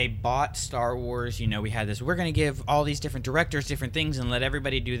when they bought Star Wars, we had this, we're going to give all these different directors different things and let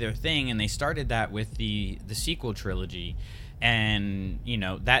everybody do their thing, and they started that with the sequel trilogy, and,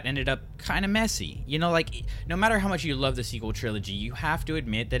 that ended up kind of messy. No matter how much you love the sequel trilogy, you have to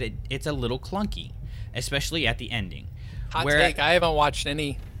admit that it's a little clunky, especially at the ending. Hot take, I haven't watched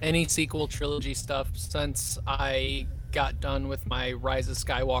any sequel trilogy stuff since I got done with my Rise of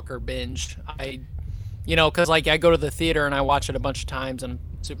Skywalker binge. Because I go to the theater and I watch it a bunch of times and I'm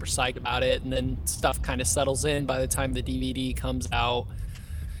super psyched about it, and then stuff kind of settles in by the time the DVD comes out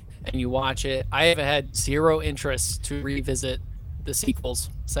and you watch it. I have had zero interest to revisit the sequels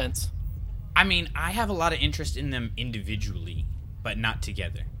since. I mean, I have a lot of interest in them individually, but not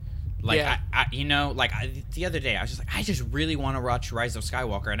together. Yeah. The other day I was just like, I just really want to watch Rise of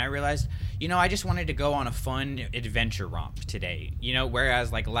Skywalker, and I realized, I just wanted to go on a fun adventure romp today.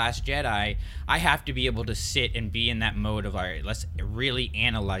 Whereas like Last Jedi, I have to be able to sit and be in that mode of, all right, let's really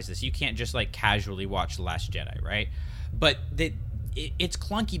analyze this. You can't just like casually watch The Last Jedi, right? But it's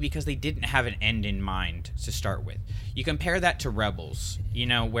clunky because they didn't have an end in mind to start with. You compare that to Rebels,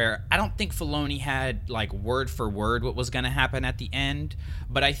 where I don't think Filoni had like word for word what was going to happen at the end,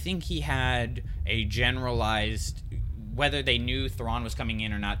 but I think he had a generalized, whether they knew Thrawn was coming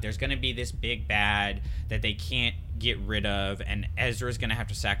in or not, there's going to be this big bad that they can't get rid of, and Ezra's going to have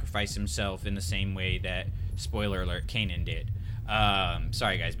to sacrifice himself in the same way that, spoiler alert, Kanan did.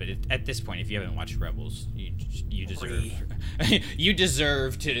 Sorry guys, but at this point, if you haven't watched Rebels, you deserve you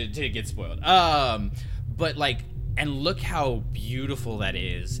deserve to get spoiled. But like, and look how beautiful that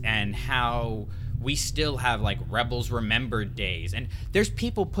is, and how we still have like Rebels Remembered days, and there's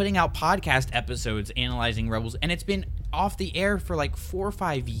people putting out podcast episodes analyzing Rebels, and it's been off the air for like 4 or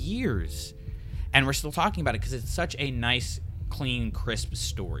 5 years, and we're still talking about it because it's such a nice, clean, crisp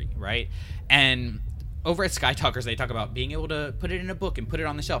story, right? And over at Sky Talkers, they talk about being able to put it in a book and put it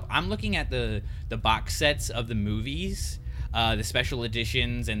on the shelf. I'm looking at the box sets of the movies, the special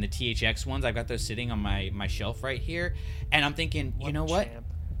editions and the THX ones. I've got those sitting on my shelf right here. And I'm thinking, you know what?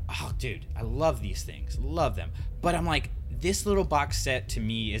 Oh, dude, I love these things. Love them. But I'm like, this little box set to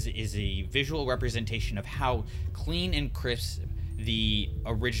me is a visual representation of how clean and crisp the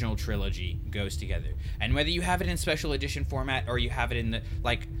original trilogy goes together. And whether you have it in special edition format or you have it in the,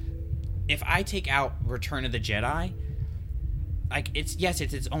 like, if I take out Return of the Jedi, like, it's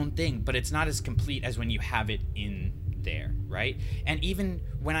its own thing, but it's not as complete as when you have it in there, right? And even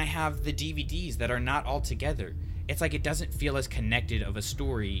when I have the DVDs that are not all together, it's like it doesn't feel as connected of a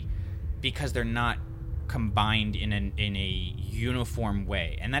story because they're not combined in a uniform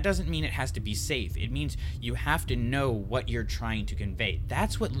way. And that doesn't mean it has to be safe. It means you have to know what you're trying to convey.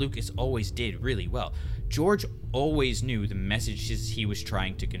 That's what Lucas always did really well. George always knew the messages he was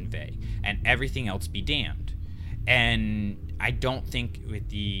trying to convey, and everything else be damned. And I don't think with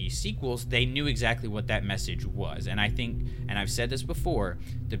the sequels, they knew exactly what that message was. And I think, and I've said this before,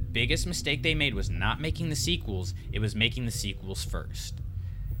 the biggest mistake they made was not making the sequels, it was making the sequels first.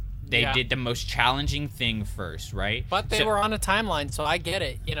 They did the most challenging thing first, right? But they were on a timeline, so I get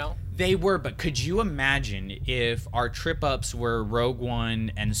it, They were, but could you imagine if our trip-ups were Rogue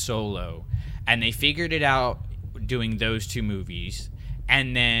One and Solo, and they figured it out doing those two movies,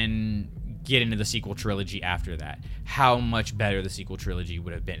 and then get into the sequel trilogy after that? How much better the sequel trilogy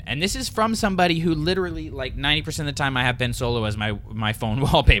would have been. And this is from somebody who literally, like, 90% of the time I have Ben Solo as my phone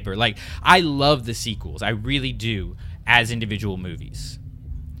wallpaper. Like, I love the sequels. I really do, as individual movies.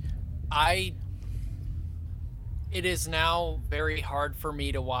 It is now very hard for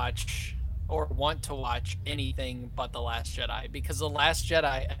me to watch or want to watch anything but The Last Jedi, because The Last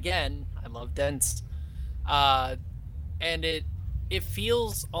Jedi, again, I love Dents, and it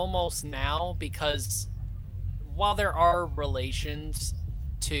feels almost now, because while there are relations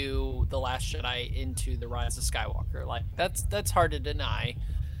to The Last Jedi into The Rise of Skywalker, like that's hard to deny,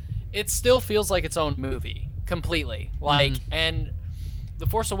 it still feels like its own movie completely. Like, and The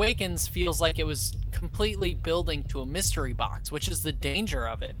Force Awakens feels like it was completely building to a mystery box, which is the danger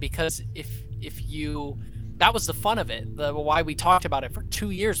of it, because if you, that was the fun of it. Why we talked about it for 2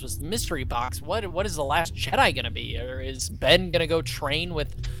 years was the mystery box. What is The Last Jedi gonna be? Or is Ben gonna go train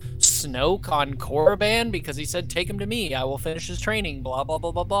with Snoke on Korriban because he said, "Take him to me, I will finish his training." Blah blah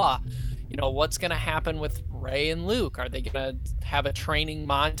blah blah blah. What's gonna happen with Rey and Luke? Are they gonna have a training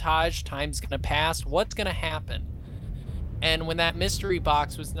montage? Time's gonna pass. What's gonna happen? And when that mystery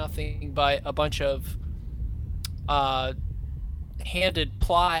box was nothing but a bunch of handed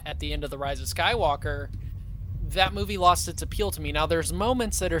plot at the end of The Rise of Skywalker, that movie lost its appeal to me. Now, there's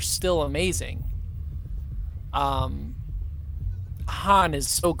moments that are still amazing. Han is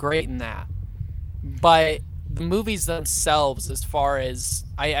so great in that. But the movies themselves, as far as...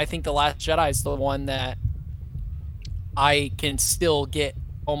 I think The Last Jedi is the one that I can still get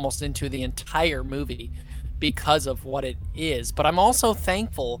almost into the entire movie because of what it is. But I'm also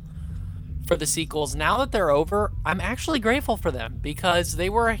thankful for the sequels. Now that they're over, I'm actually grateful for them because they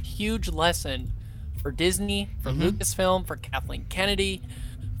were a huge lesson for Disney, for Lucasfilm, for Kathleen Kennedy,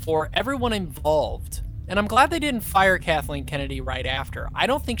 for everyone involved. And I'm glad they didn't fire Kathleen Kennedy right after. I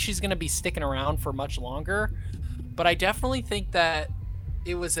don't think she's going to be sticking around for much longer, but I definitely think that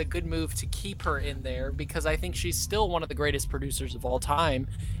it was a good move to keep her in there because I think she's still one of the greatest producers of all time.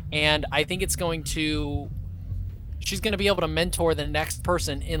 And I think she's going to be able to mentor the next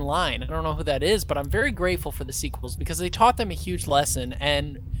person in line. I don't know who that is, but I'm very grateful for the sequels because they taught them a huge lesson,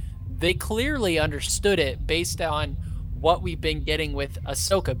 and they clearly understood it based on what we've been getting with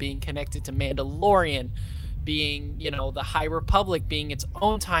Ahsoka being connected to Mandalorian, being, the High Republic being its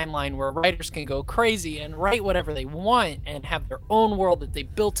own timeline where writers can go crazy and write whatever they want and have their own world that they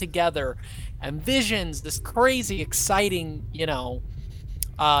built together, and Visions, this crazy, exciting,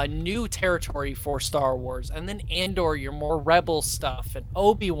 new territory for Star Wars. And then Andor, your more rebel stuff, and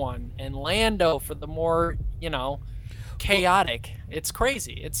Obi-Wan and Lando for the more, chaotic. It's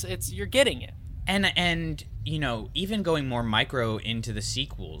crazy. It's you're getting it. And even going more micro into the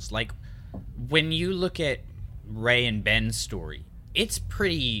sequels, like when you look at Rey and Ben's story, it's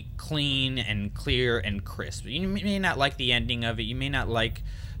pretty clean and clear and crisp. You may not like the ending of it, you may not like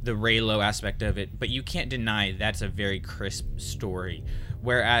the Reylo aspect of it, but you can't deny that's a very crisp story.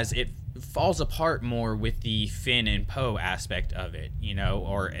 Whereas it falls apart more with the Finn and Poe aspect of it,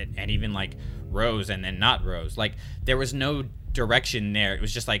 and even like Rose and then not Rose. Like there was no direction there. It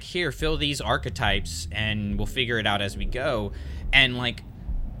was just like, here, fill these archetypes and we'll figure it out as we go. And like,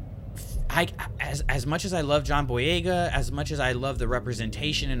 as much as I love John Boyega, as much as I love the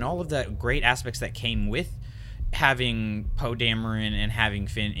representation and all of the great aspects that came with having Poe Dameron and having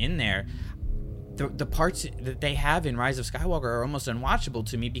Finn in there, the parts that they have in Rise of Skywalker are almost unwatchable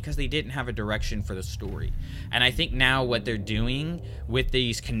to me because they didn't have a direction for the story. And I think now what they're doing with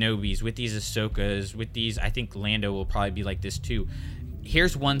these Kenobis, with these Ahsokas, with these, I think Lando will probably be like this too.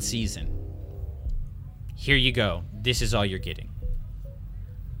 Here's one season. Here you go. This is all you're getting.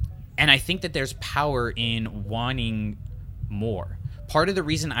 And I think that there's power in wanting more. Part of the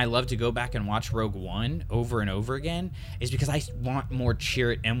reason I love to go back and watch Rogue One over and over again is because I want more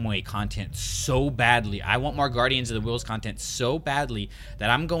Chirrut Îmwe content so badly. I want more Guardians of the Whills content so badly that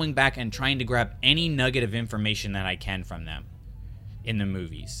I'm going back and trying to grab any nugget of information that I can from them in the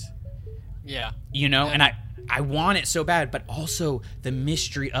movies. Yeah. And I want it so bad, but also the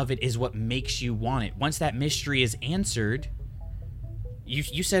mystery of it is what makes you want it. Once that mystery is answered,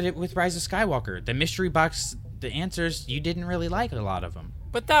 you said it with Rise of Skywalker. The mystery box, the answers, you didn't really like a lot of them.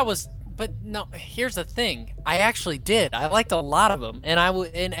 But no, here's the thing. I actually did. I liked a lot of them. And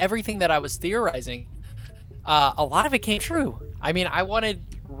in everything that I was theorizing, a lot of it came true. I mean, I wanted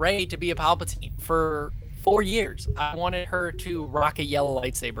Rey to be a Palpatine for 4 years. I wanted her to rock a yellow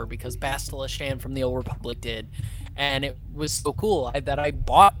lightsaber because Bastila Shan from the Old Republic did. And it was so cool that I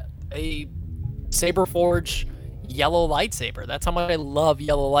bought a Saber Forge yellow lightsaber. That's how much I love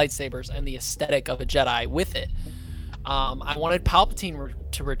yellow lightsabers and the aesthetic of a Jedi with it. I wanted Palpatine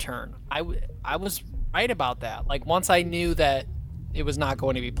to return. I was right about that. Like, once I knew that it was not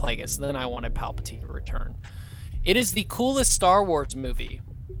going to be Plagueis, then I wanted Palpatine to return. It is the coolest Star Wars movie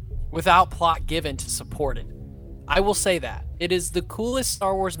without plot given to support it. I will say that. It is the coolest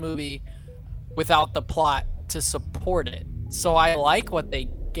Star Wars movie without the plot to support it. So I like what they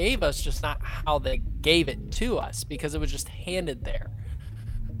gave us, just not how they gave it to us, because it was just handed there.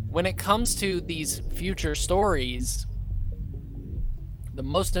 When it comes to these future stories, the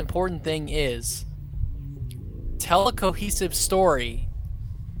most important thing is tell a cohesive story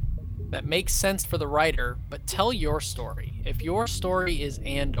that makes sense for the writer, but tell your story. If your story is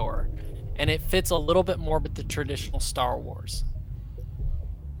Andor and it fits a little bit more with the traditional Star Wars,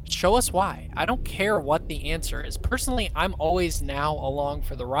 show us why. I don't care what the answer is. Personally, I'm always now along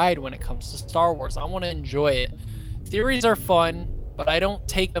for the ride when it comes to Star Wars. I want to enjoy it. Theories are fun, but I don't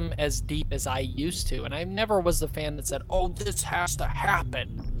take them as deep as I used to. And I never was the fan that said, oh, this has to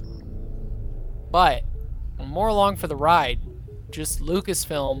happen. But I'm more along for the ride. Just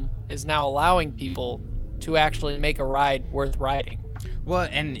Lucasfilm is now allowing people to actually make a ride worth riding. Well,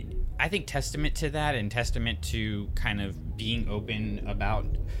 and I think testament to that, and testament to kind of being open about,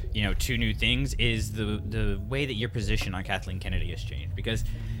 two new things, is the way that your position on Kathleen Kennedy has changed. Because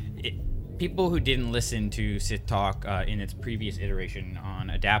people who didn't listen to Sith Talk in its previous iteration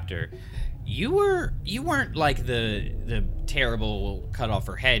on Adapter, you weren't like the terrible cut off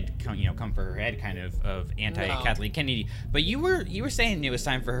her head, come for her head kind of anti Kathleen Kennedy, but you were saying it was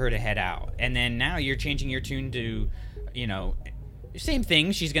time for her to head out, and then now you're changing your tune to, same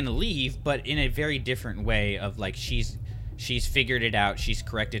thing. She's gonna leave, but in a very different way of like she's figured it out, she's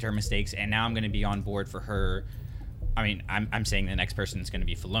corrected her mistakes, and now I'm gonna be on board for her. I mean, I'm saying the next person is going to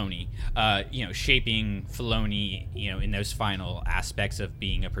be Filoni, shaping Filoni, in those final aspects of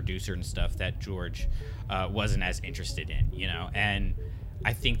being a producer and stuff that George wasn't as interested in, and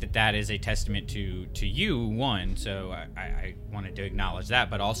I think that is a testament to you, one, so I wanted to acknowledge that,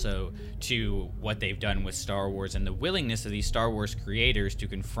 but also to what they've done with Star Wars and the willingness of these Star Wars creators to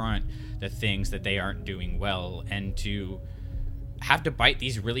confront the things that they aren't doing well and to have to bite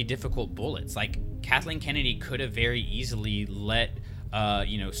these really difficult bullets. Like, Kathleen Kennedy could have very easily let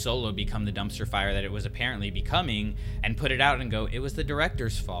Solo become the dumpster fire that it was apparently becoming and put it out and go, it was the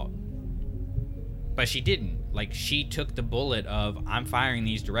director's fault. But she didn't. Like, she took the bullet of, I'm firing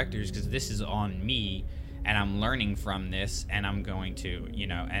these directors because this is on me and I'm learning from this and I'm going to,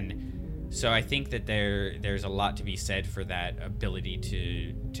 and so I think that there's a lot to be said for that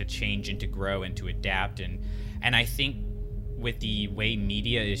ability to change and to grow and to adapt, and I think with the way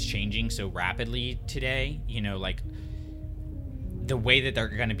media is changing so rapidly today, like the way that they're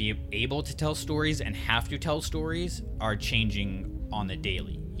going to be able to tell stories and have to tell stories are changing on the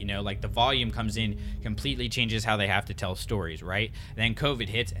daily. Like the volume comes in, completely changes how they have to tell stories, right? Then COVID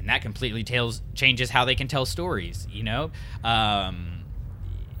hits, and that completely changes how they can tell stories,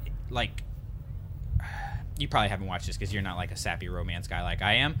 like, you probably haven't watched this because you're not like a sappy romance guy like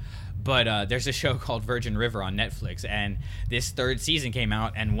I am, but there's a show called Virgin River on Netflix, and this third season came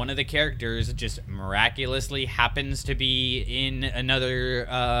out, and one of the characters just miraculously happens to be in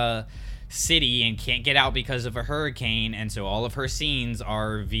another city and can't get out because of a hurricane, and so all of her scenes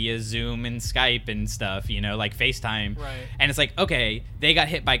are via Zoom and Skype and stuff, like FaceTime. Right. And it's like, okay, they got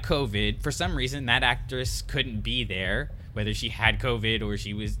hit by COVID. For some reason, that actress couldn't be there, whether she had COVID or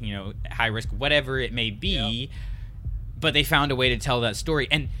she was, high risk, whatever it may be. Yep. But they found a way to tell that story.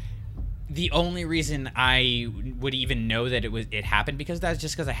 And the only reason I would even know that it happened, because that's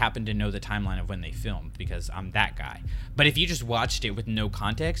just because I happen to know the timeline of when they filmed, because I'm that guy. But if you just watched it with no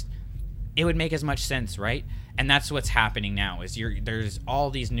context, it would make as much sense, right? And that's what's happening now, is there's all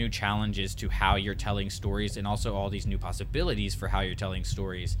these new challenges to how you're telling stories, and also all these new possibilities for how you're telling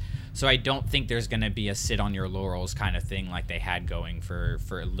stories. So I don't think there's going to be a sit on your laurels kind of thing like they had going for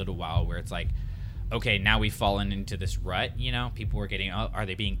a little while, where it's like, okay, now we've fallen into this rut, people were getting, are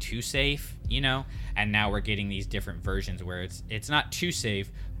they being too safe, and now we're getting these different versions where it's not too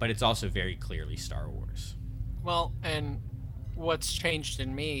safe, but it's also very clearly Star Wars. Well, and what's changed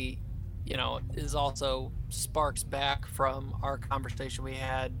in me, is also sparks back from our conversation we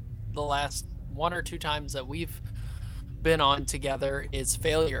had the last one or two times that we've been on together, is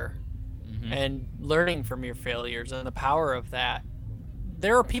failure. Mm-hmm. And learning from your failures and the power of that.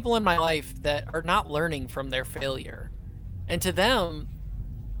 There are people in my life that are not learning from their failure. And to them,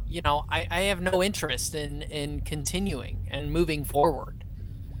 I have no interest in continuing and moving forward,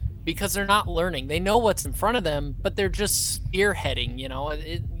 because they're not learning. They know what's in front of them, but they're just spearheading,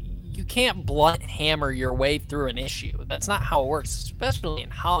 you can't blunt hammer your way through an issue. That's not how it works, especially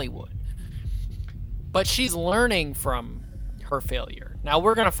in Hollywood. But she's learning from her failure. Now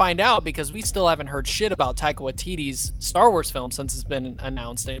we're going to find out, because we still haven't heard shit about Taika Waititi's Star Wars film since it's been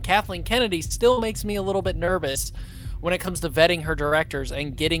announced. And Kathleen Kennedy still makes me a little bit nervous when it comes to vetting her directors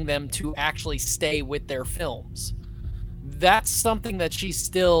and getting them to actually stay with their films. That's something that she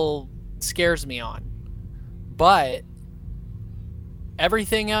still scares me on. But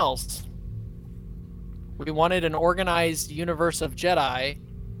everything else, we wanted an organized universe of Jedi.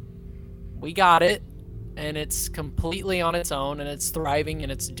 We got it, and it's completely on its own, and it's thriving,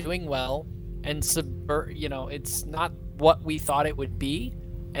 and it's doing well, and it's not what we thought it would be,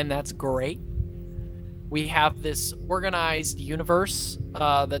 and that's great. We have this organized universe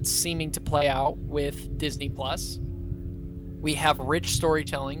that's seeming to play out with Disney Plus. We have rich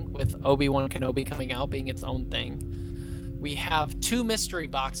storytelling with Obi-Wan Kenobi coming out, being its own thing. We have 2 mystery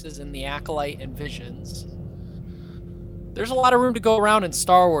boxes in The Acolyte and Visions. There's a lot of room to go around in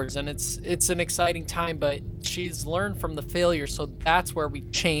Star Wars, and it's an exciting time, but she's learned from the failure, so that's where we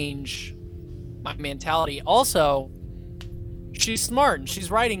change my mentality. Also, she's smart, and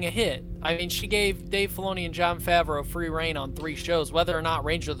she's writing a hit. I mean, she gave Dave Filoni and Jon Favreau free reign on 3 shows. Whether or not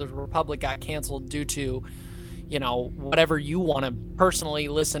Rangers of the Republic got canceled due to, whatever you want to personally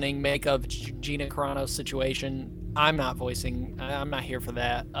make of Gina Carano's situation, I'm not voicing. I'm not here for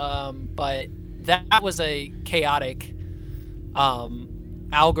that. But that was a chaotic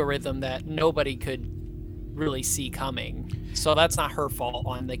algorithm that nobody could really see coming. So that's not her fault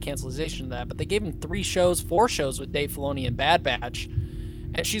on the cancellation of that. But they gave him 4 shows with Dave Filoni and Bad Batch,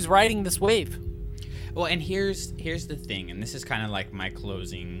 and she's riding this wave. Well, and here's the thing, and this is kind of like my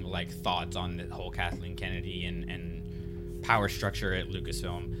closing thoughts on the whole Kathleen Kennedy and power structure at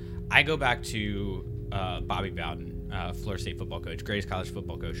Lucasfilm. I go back to Bobby Bowden, Florida State football coach, greatest college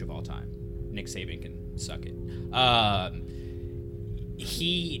football coach of all time. Nick Saban can suck it.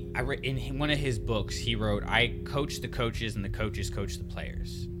 In one of his books, he wrote, "I coach the coaches and the coaches coach the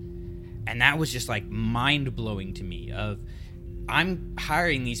players," and that was just mind blowing to me. I'm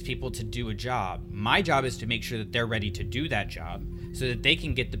hiring these people to do a job. My job is to make sure that they're ready to do that job so that they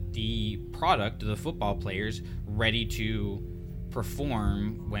can get the product, the football players, ready to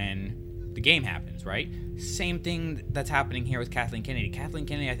perform when the game happens, right? Same thing that's happening here with Kathleen Kennedy. Kathleen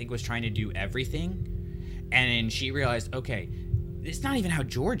Kennedy, I think, was trying to do everything, and she realized, okay, it's not even how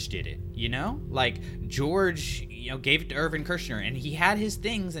George did it, George, gave it to Irvin Kershner, and he had his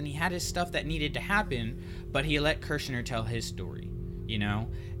things and he had his stuff that needed to happen, but he let Kershner tell his story,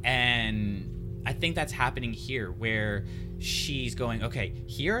 And I think that's happening here, where she's going, okay,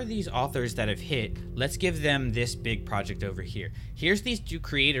 here are these authors that have hit. Let's give them this big project over here. Here's these 2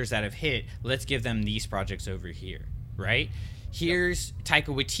 creators that have hit. Let's give them these projects over here, right? Here's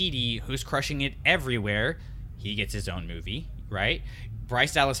Taika Waititi, who's crushing it everywhere. He gets his own movie, right?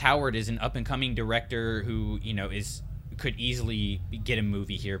 Bryce Dallas Howard is an up-and-coming director who, could easily get a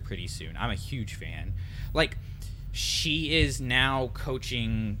movie here pretty soon. I'm a huge fan. She is now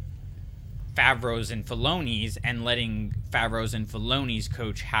coaching Favreau's and Filoni's and letting Favreau's and Filoni's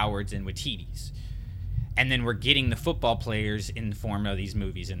coach Howard's and Waititi's. And then we're getting the football players in the form of these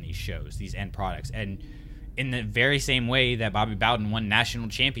movies and these shows, these end products. And in the very same way that Bobby Bowden won national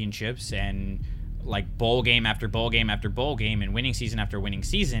championships and bowl game after bowl game after bowl game and winning season after winning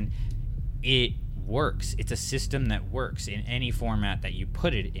season, it works. It's a system that works in any format that you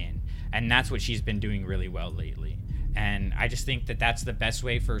put it in. And that's what she's been doing really well lately. And I just think that that's the best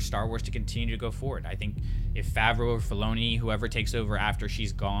way for Star Wars to continue to go forward. I think if Favreau or Filoni, whoever takes over after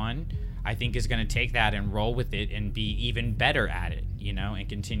she's gone, I think is going to take that and roll with it and be even better at it, and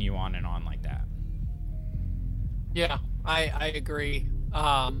continue on and on like that. Yeah, I agree.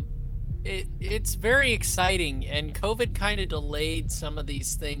 It's very exciting, and COVID kind of delayed some of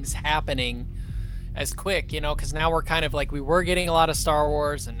these things happening as quick, because now we're kind of we were getting a lot of Star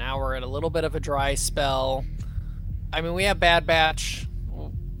Wars, and now we're at a little bit of a dry spell. I mean, we have Bad Batch,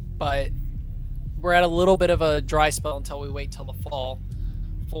 but we're at a little bit of a dry spell until we wait till the fall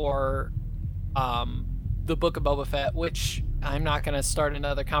for the Book of Boba Fett, which I'm not going to start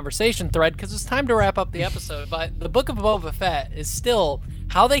another conversation thread because it's time to wrap up the episode. But the Book of Boba Fett is still,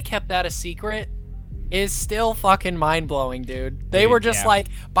 how they kept that a secret is still fucking mind-blowing, dude. They were just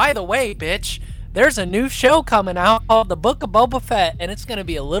by the way, bitch, there's a new show coming out called The Book of Boba Fett, and it's going to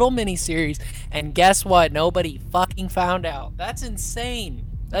be a little mini-series, and guess what? Nobody fucking found out. That's insane.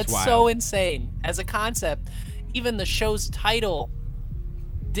 That's so insane. As a concept, even the show's title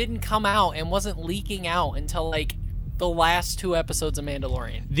didn't come out and wasn't leaking out until, the last 2 episodes of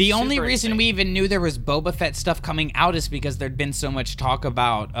Mandalorian. The only reason we even knew there was Boba Fett stuff coming out is because there'd been so much talk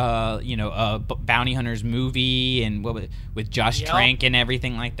about, Bounty Hunters movie and with Josh Trank and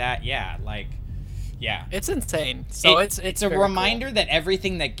everything like that. Yeah, yeah, it's insane. So it's a reminder that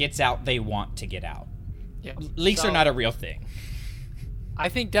everything that gets out, they want to get out. Yeah. Leaks are not a real thing. I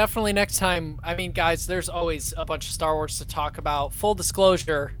think definitely next time. I mean, guys, there's always a bunch of Star Wars to talk about. Full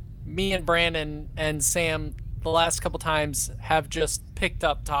disclosure, me and Brandon and Sam the last couple times have just picked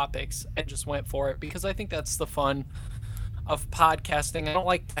up topics and just went for it because I think that's the fun of podcasting. I don't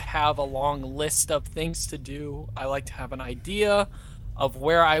like to have a long list of things to do. I like to have an idea of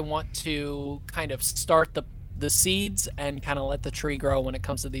where I want to kind of start the seeds and kind of let the tree grow when it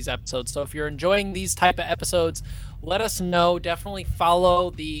comes to these episodes. So if you're enjoying these type of episodes, let us know. Definitely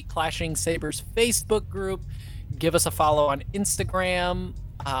follow the Clashing Sabers Facebook group. Give us a follow on Instagram.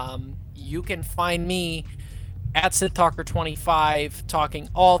 You can find me at SithTalker25 talking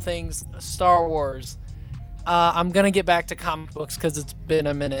all things Star Wars. I'm going to get back to comic books because it's been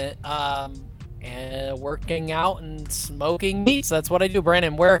a minute. And working out and smoking meats. That's what I do.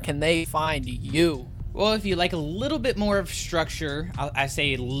 Brandon, where can they find you? Well, if you like a little bit more of structure, I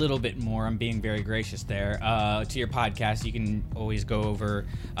say a little bit more, I'm being very gracious there, to your podcast, you can always go over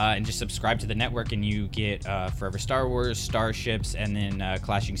and just subscribe to the network, and you get Forever Star Wars, Starships, and then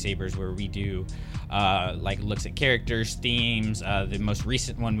Clashing Sabers, where we do like looks at characters, themes. The most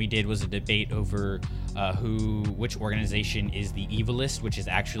recent one we did was a debate over which organization is the evilest, which is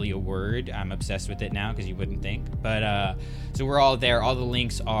actually a word. I'm obsessed with it now because you wouldn't think. But so we're all there. All the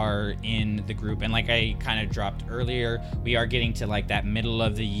links are in the group. And like I kind of dropped earlier, we are getting to like that middle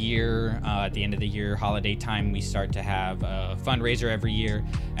of the year, at the end of the year, holiday time, we start to have a fundraiser every year.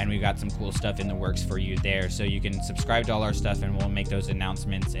 And we've got some cool stuff in the works for you there. So you can subscribe to all our stuff and we'll make those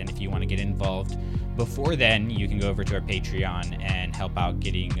announcements. And if you want to get involved before then, you can go over to our Patreon and help out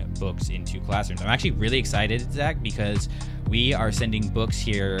getting books into classrooms. I'm actually really excited, Zach, because we are sending books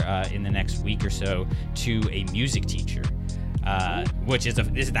here in the next week or so to a music teacher, which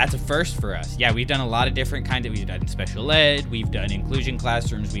that's a first for us. Yeah, we've done a lot of different kinds of, we've done special ed, we've done inclusion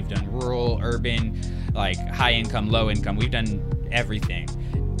classrooms, we've done rural, urban, like high income, low income, we've done everything.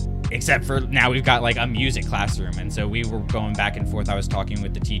 Except for now we've got like a music classroom. And so we were going back and forth. I was talking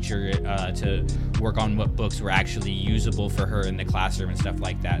with the teacher to work on what books were actually usable for her in the classroom and stuff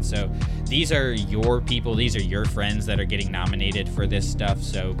like that. So these are your people. These are your friends that are getting nominated for this stuff.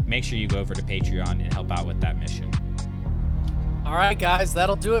 So make sure you go over to Patreon and help out with that mission. All right, guys,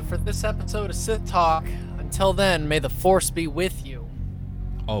 that'll do it for this episode of Sith Talk. Until then, may the Force be with you.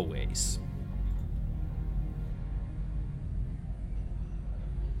 Always.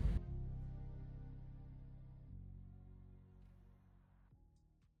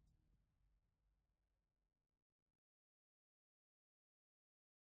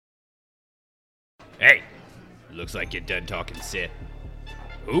 Hey, looks like you're done talking Sith.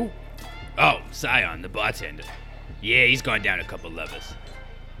 Who? Oh, Scion, the bartender. Yeah, he's gone down a couple levels.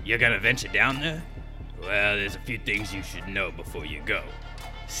 You're gonna venture down there? Well, there's a few things you should know before you go.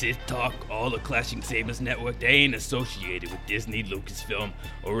 Sith Talk, all the Clashing Sabers Network, they ain't associated with Disney, Lucasfilm,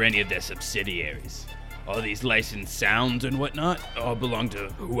 or any of their subsidiaries. All these licensed sounds and whatnot all belong to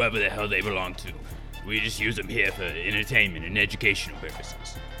whoever the hell they belong to. We just use them here for entertainment and educational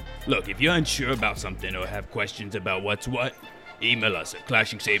purposes. Look, if you're unsure about something or have questions about what's what, email us at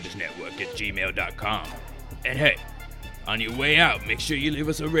clashingsabersnetwork@gmail.com. And hey, on your way out, make sure you leave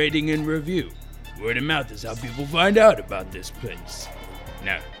us a rating and review. Word of mouth is how people find out about this place.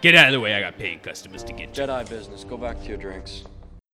 Now, get out of the way, I got paying customers to get to. Jedi business. Go back to your drinks.